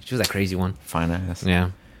Lebowski. She was that crazy one. Fine ass.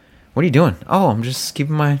 Yeah. What are you doing? Oh, I'm just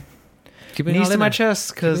keeping my knees to my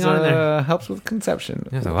chest because helps with conception.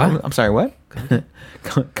 Yeah, so what? I'm sorry, what?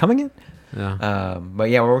 Coming in? Yeah. But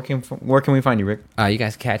yeah, where can we find you, Rick? You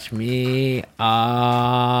guys catch me.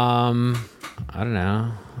 I don't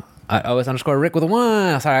know. @OS_Rick with a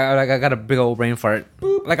 1. Sorry, I got a big old brain fart.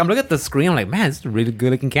 Boop. Like I'm looking at the screen, I'm like, man, this is a really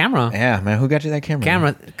good looking camera. Yeah, man. Who got you that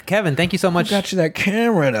camera? Kevin, thank you so much. Who got you that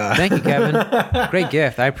camera? Thank you, Kevin. Great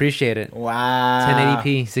gift. I appreciate it. Wow.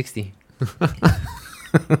 1080p 60.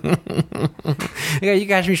 Yeah, you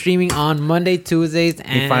catch me streaming on Monday, Tuesdays,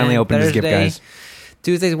 and he finally opened Thursday. his gift, guys.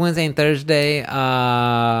 Tuesdays, Wednesday, and Thursday.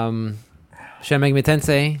 Shin Megami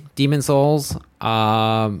Tensei, Demon Souls.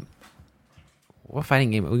 What fighting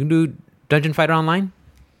game? We can do Dungeon Fighter Online.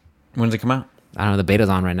 When does it come out? I don't know. The beta's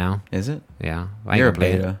on right now. Is it? Yeah. You're a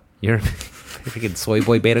beta. You're a freaking soy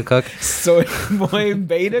boy beta cook. Soy boy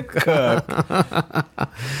beta cook.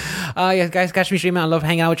 Yeah, guys, catch me streaming. I love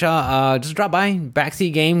hanging out with y'all. Just drop by.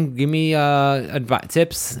 Backseat game. Give me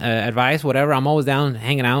tips, advice, whatever. I'm always down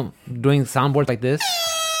hanging out, doing soundboards like this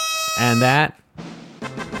and that.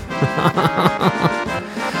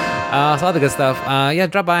 So all the good stuff. Yeah,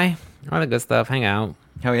 drop by. All the good stuff. Hang out.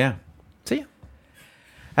 Hell yeah. See ya.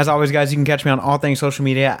 As always, guys, you can catch me on all things social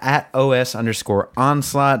media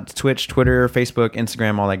 @OS_Onslaught, Twitch, Twitter, Facebook,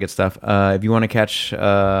 Instagram, all that good stuff. If you want to catch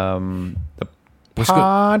the podcast.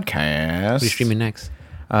 What are you streaming next?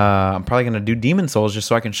 I'm probably going to do Demon Souls just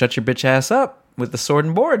so I can shut your bitch ass up with the sword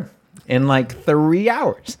and board. in like 3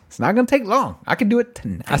 hours. It's not gonna take long. I can do it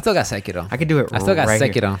tonight. I still got Sekiro. I can do it. I still got right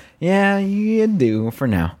here. Sekiro. Yeah, you do for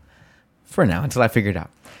now. For now, until I figure it out.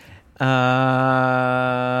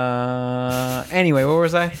 Anyway, where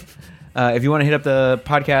was I? If you want to hit up the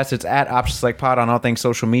podcast, it's at Option Select Pod on all things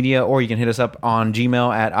social media, or you can hit us up on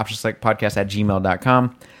Gmail at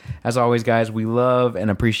optionselectpodcast@gmail.com. As always, guys, we love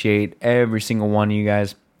and appreciate every single one of you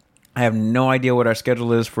guys. I have no idea what our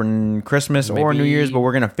schedule is for Christmas or New Year's, but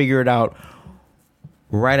we're going to figure it out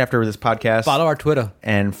right after this podcast. Follow our Twitter.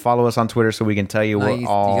 And follow us on Twitter so we can tell you No, we're you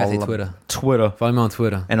all... gotta say Twitter. Twitter. Follow me on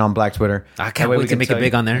Twitter. And on Black Twitter. I can't wait to make it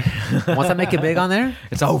big on there. Once I make it big on there,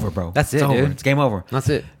 it's over, bro. That's it's it, over. dude. It's game over. That's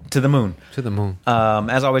it. To the moon. To the moon.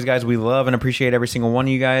 As always, guys, we love and appreciate every single one of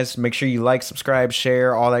you guys. Make sure you like, subscribe,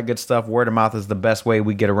 share, all that good stuff. Word of mouth is the best way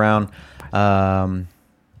we get around. 5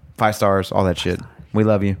 stars, all that shit. We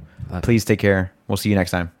love you. Please take care. We'll see you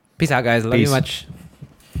next time. Peace out, guys. Love you Peace. much.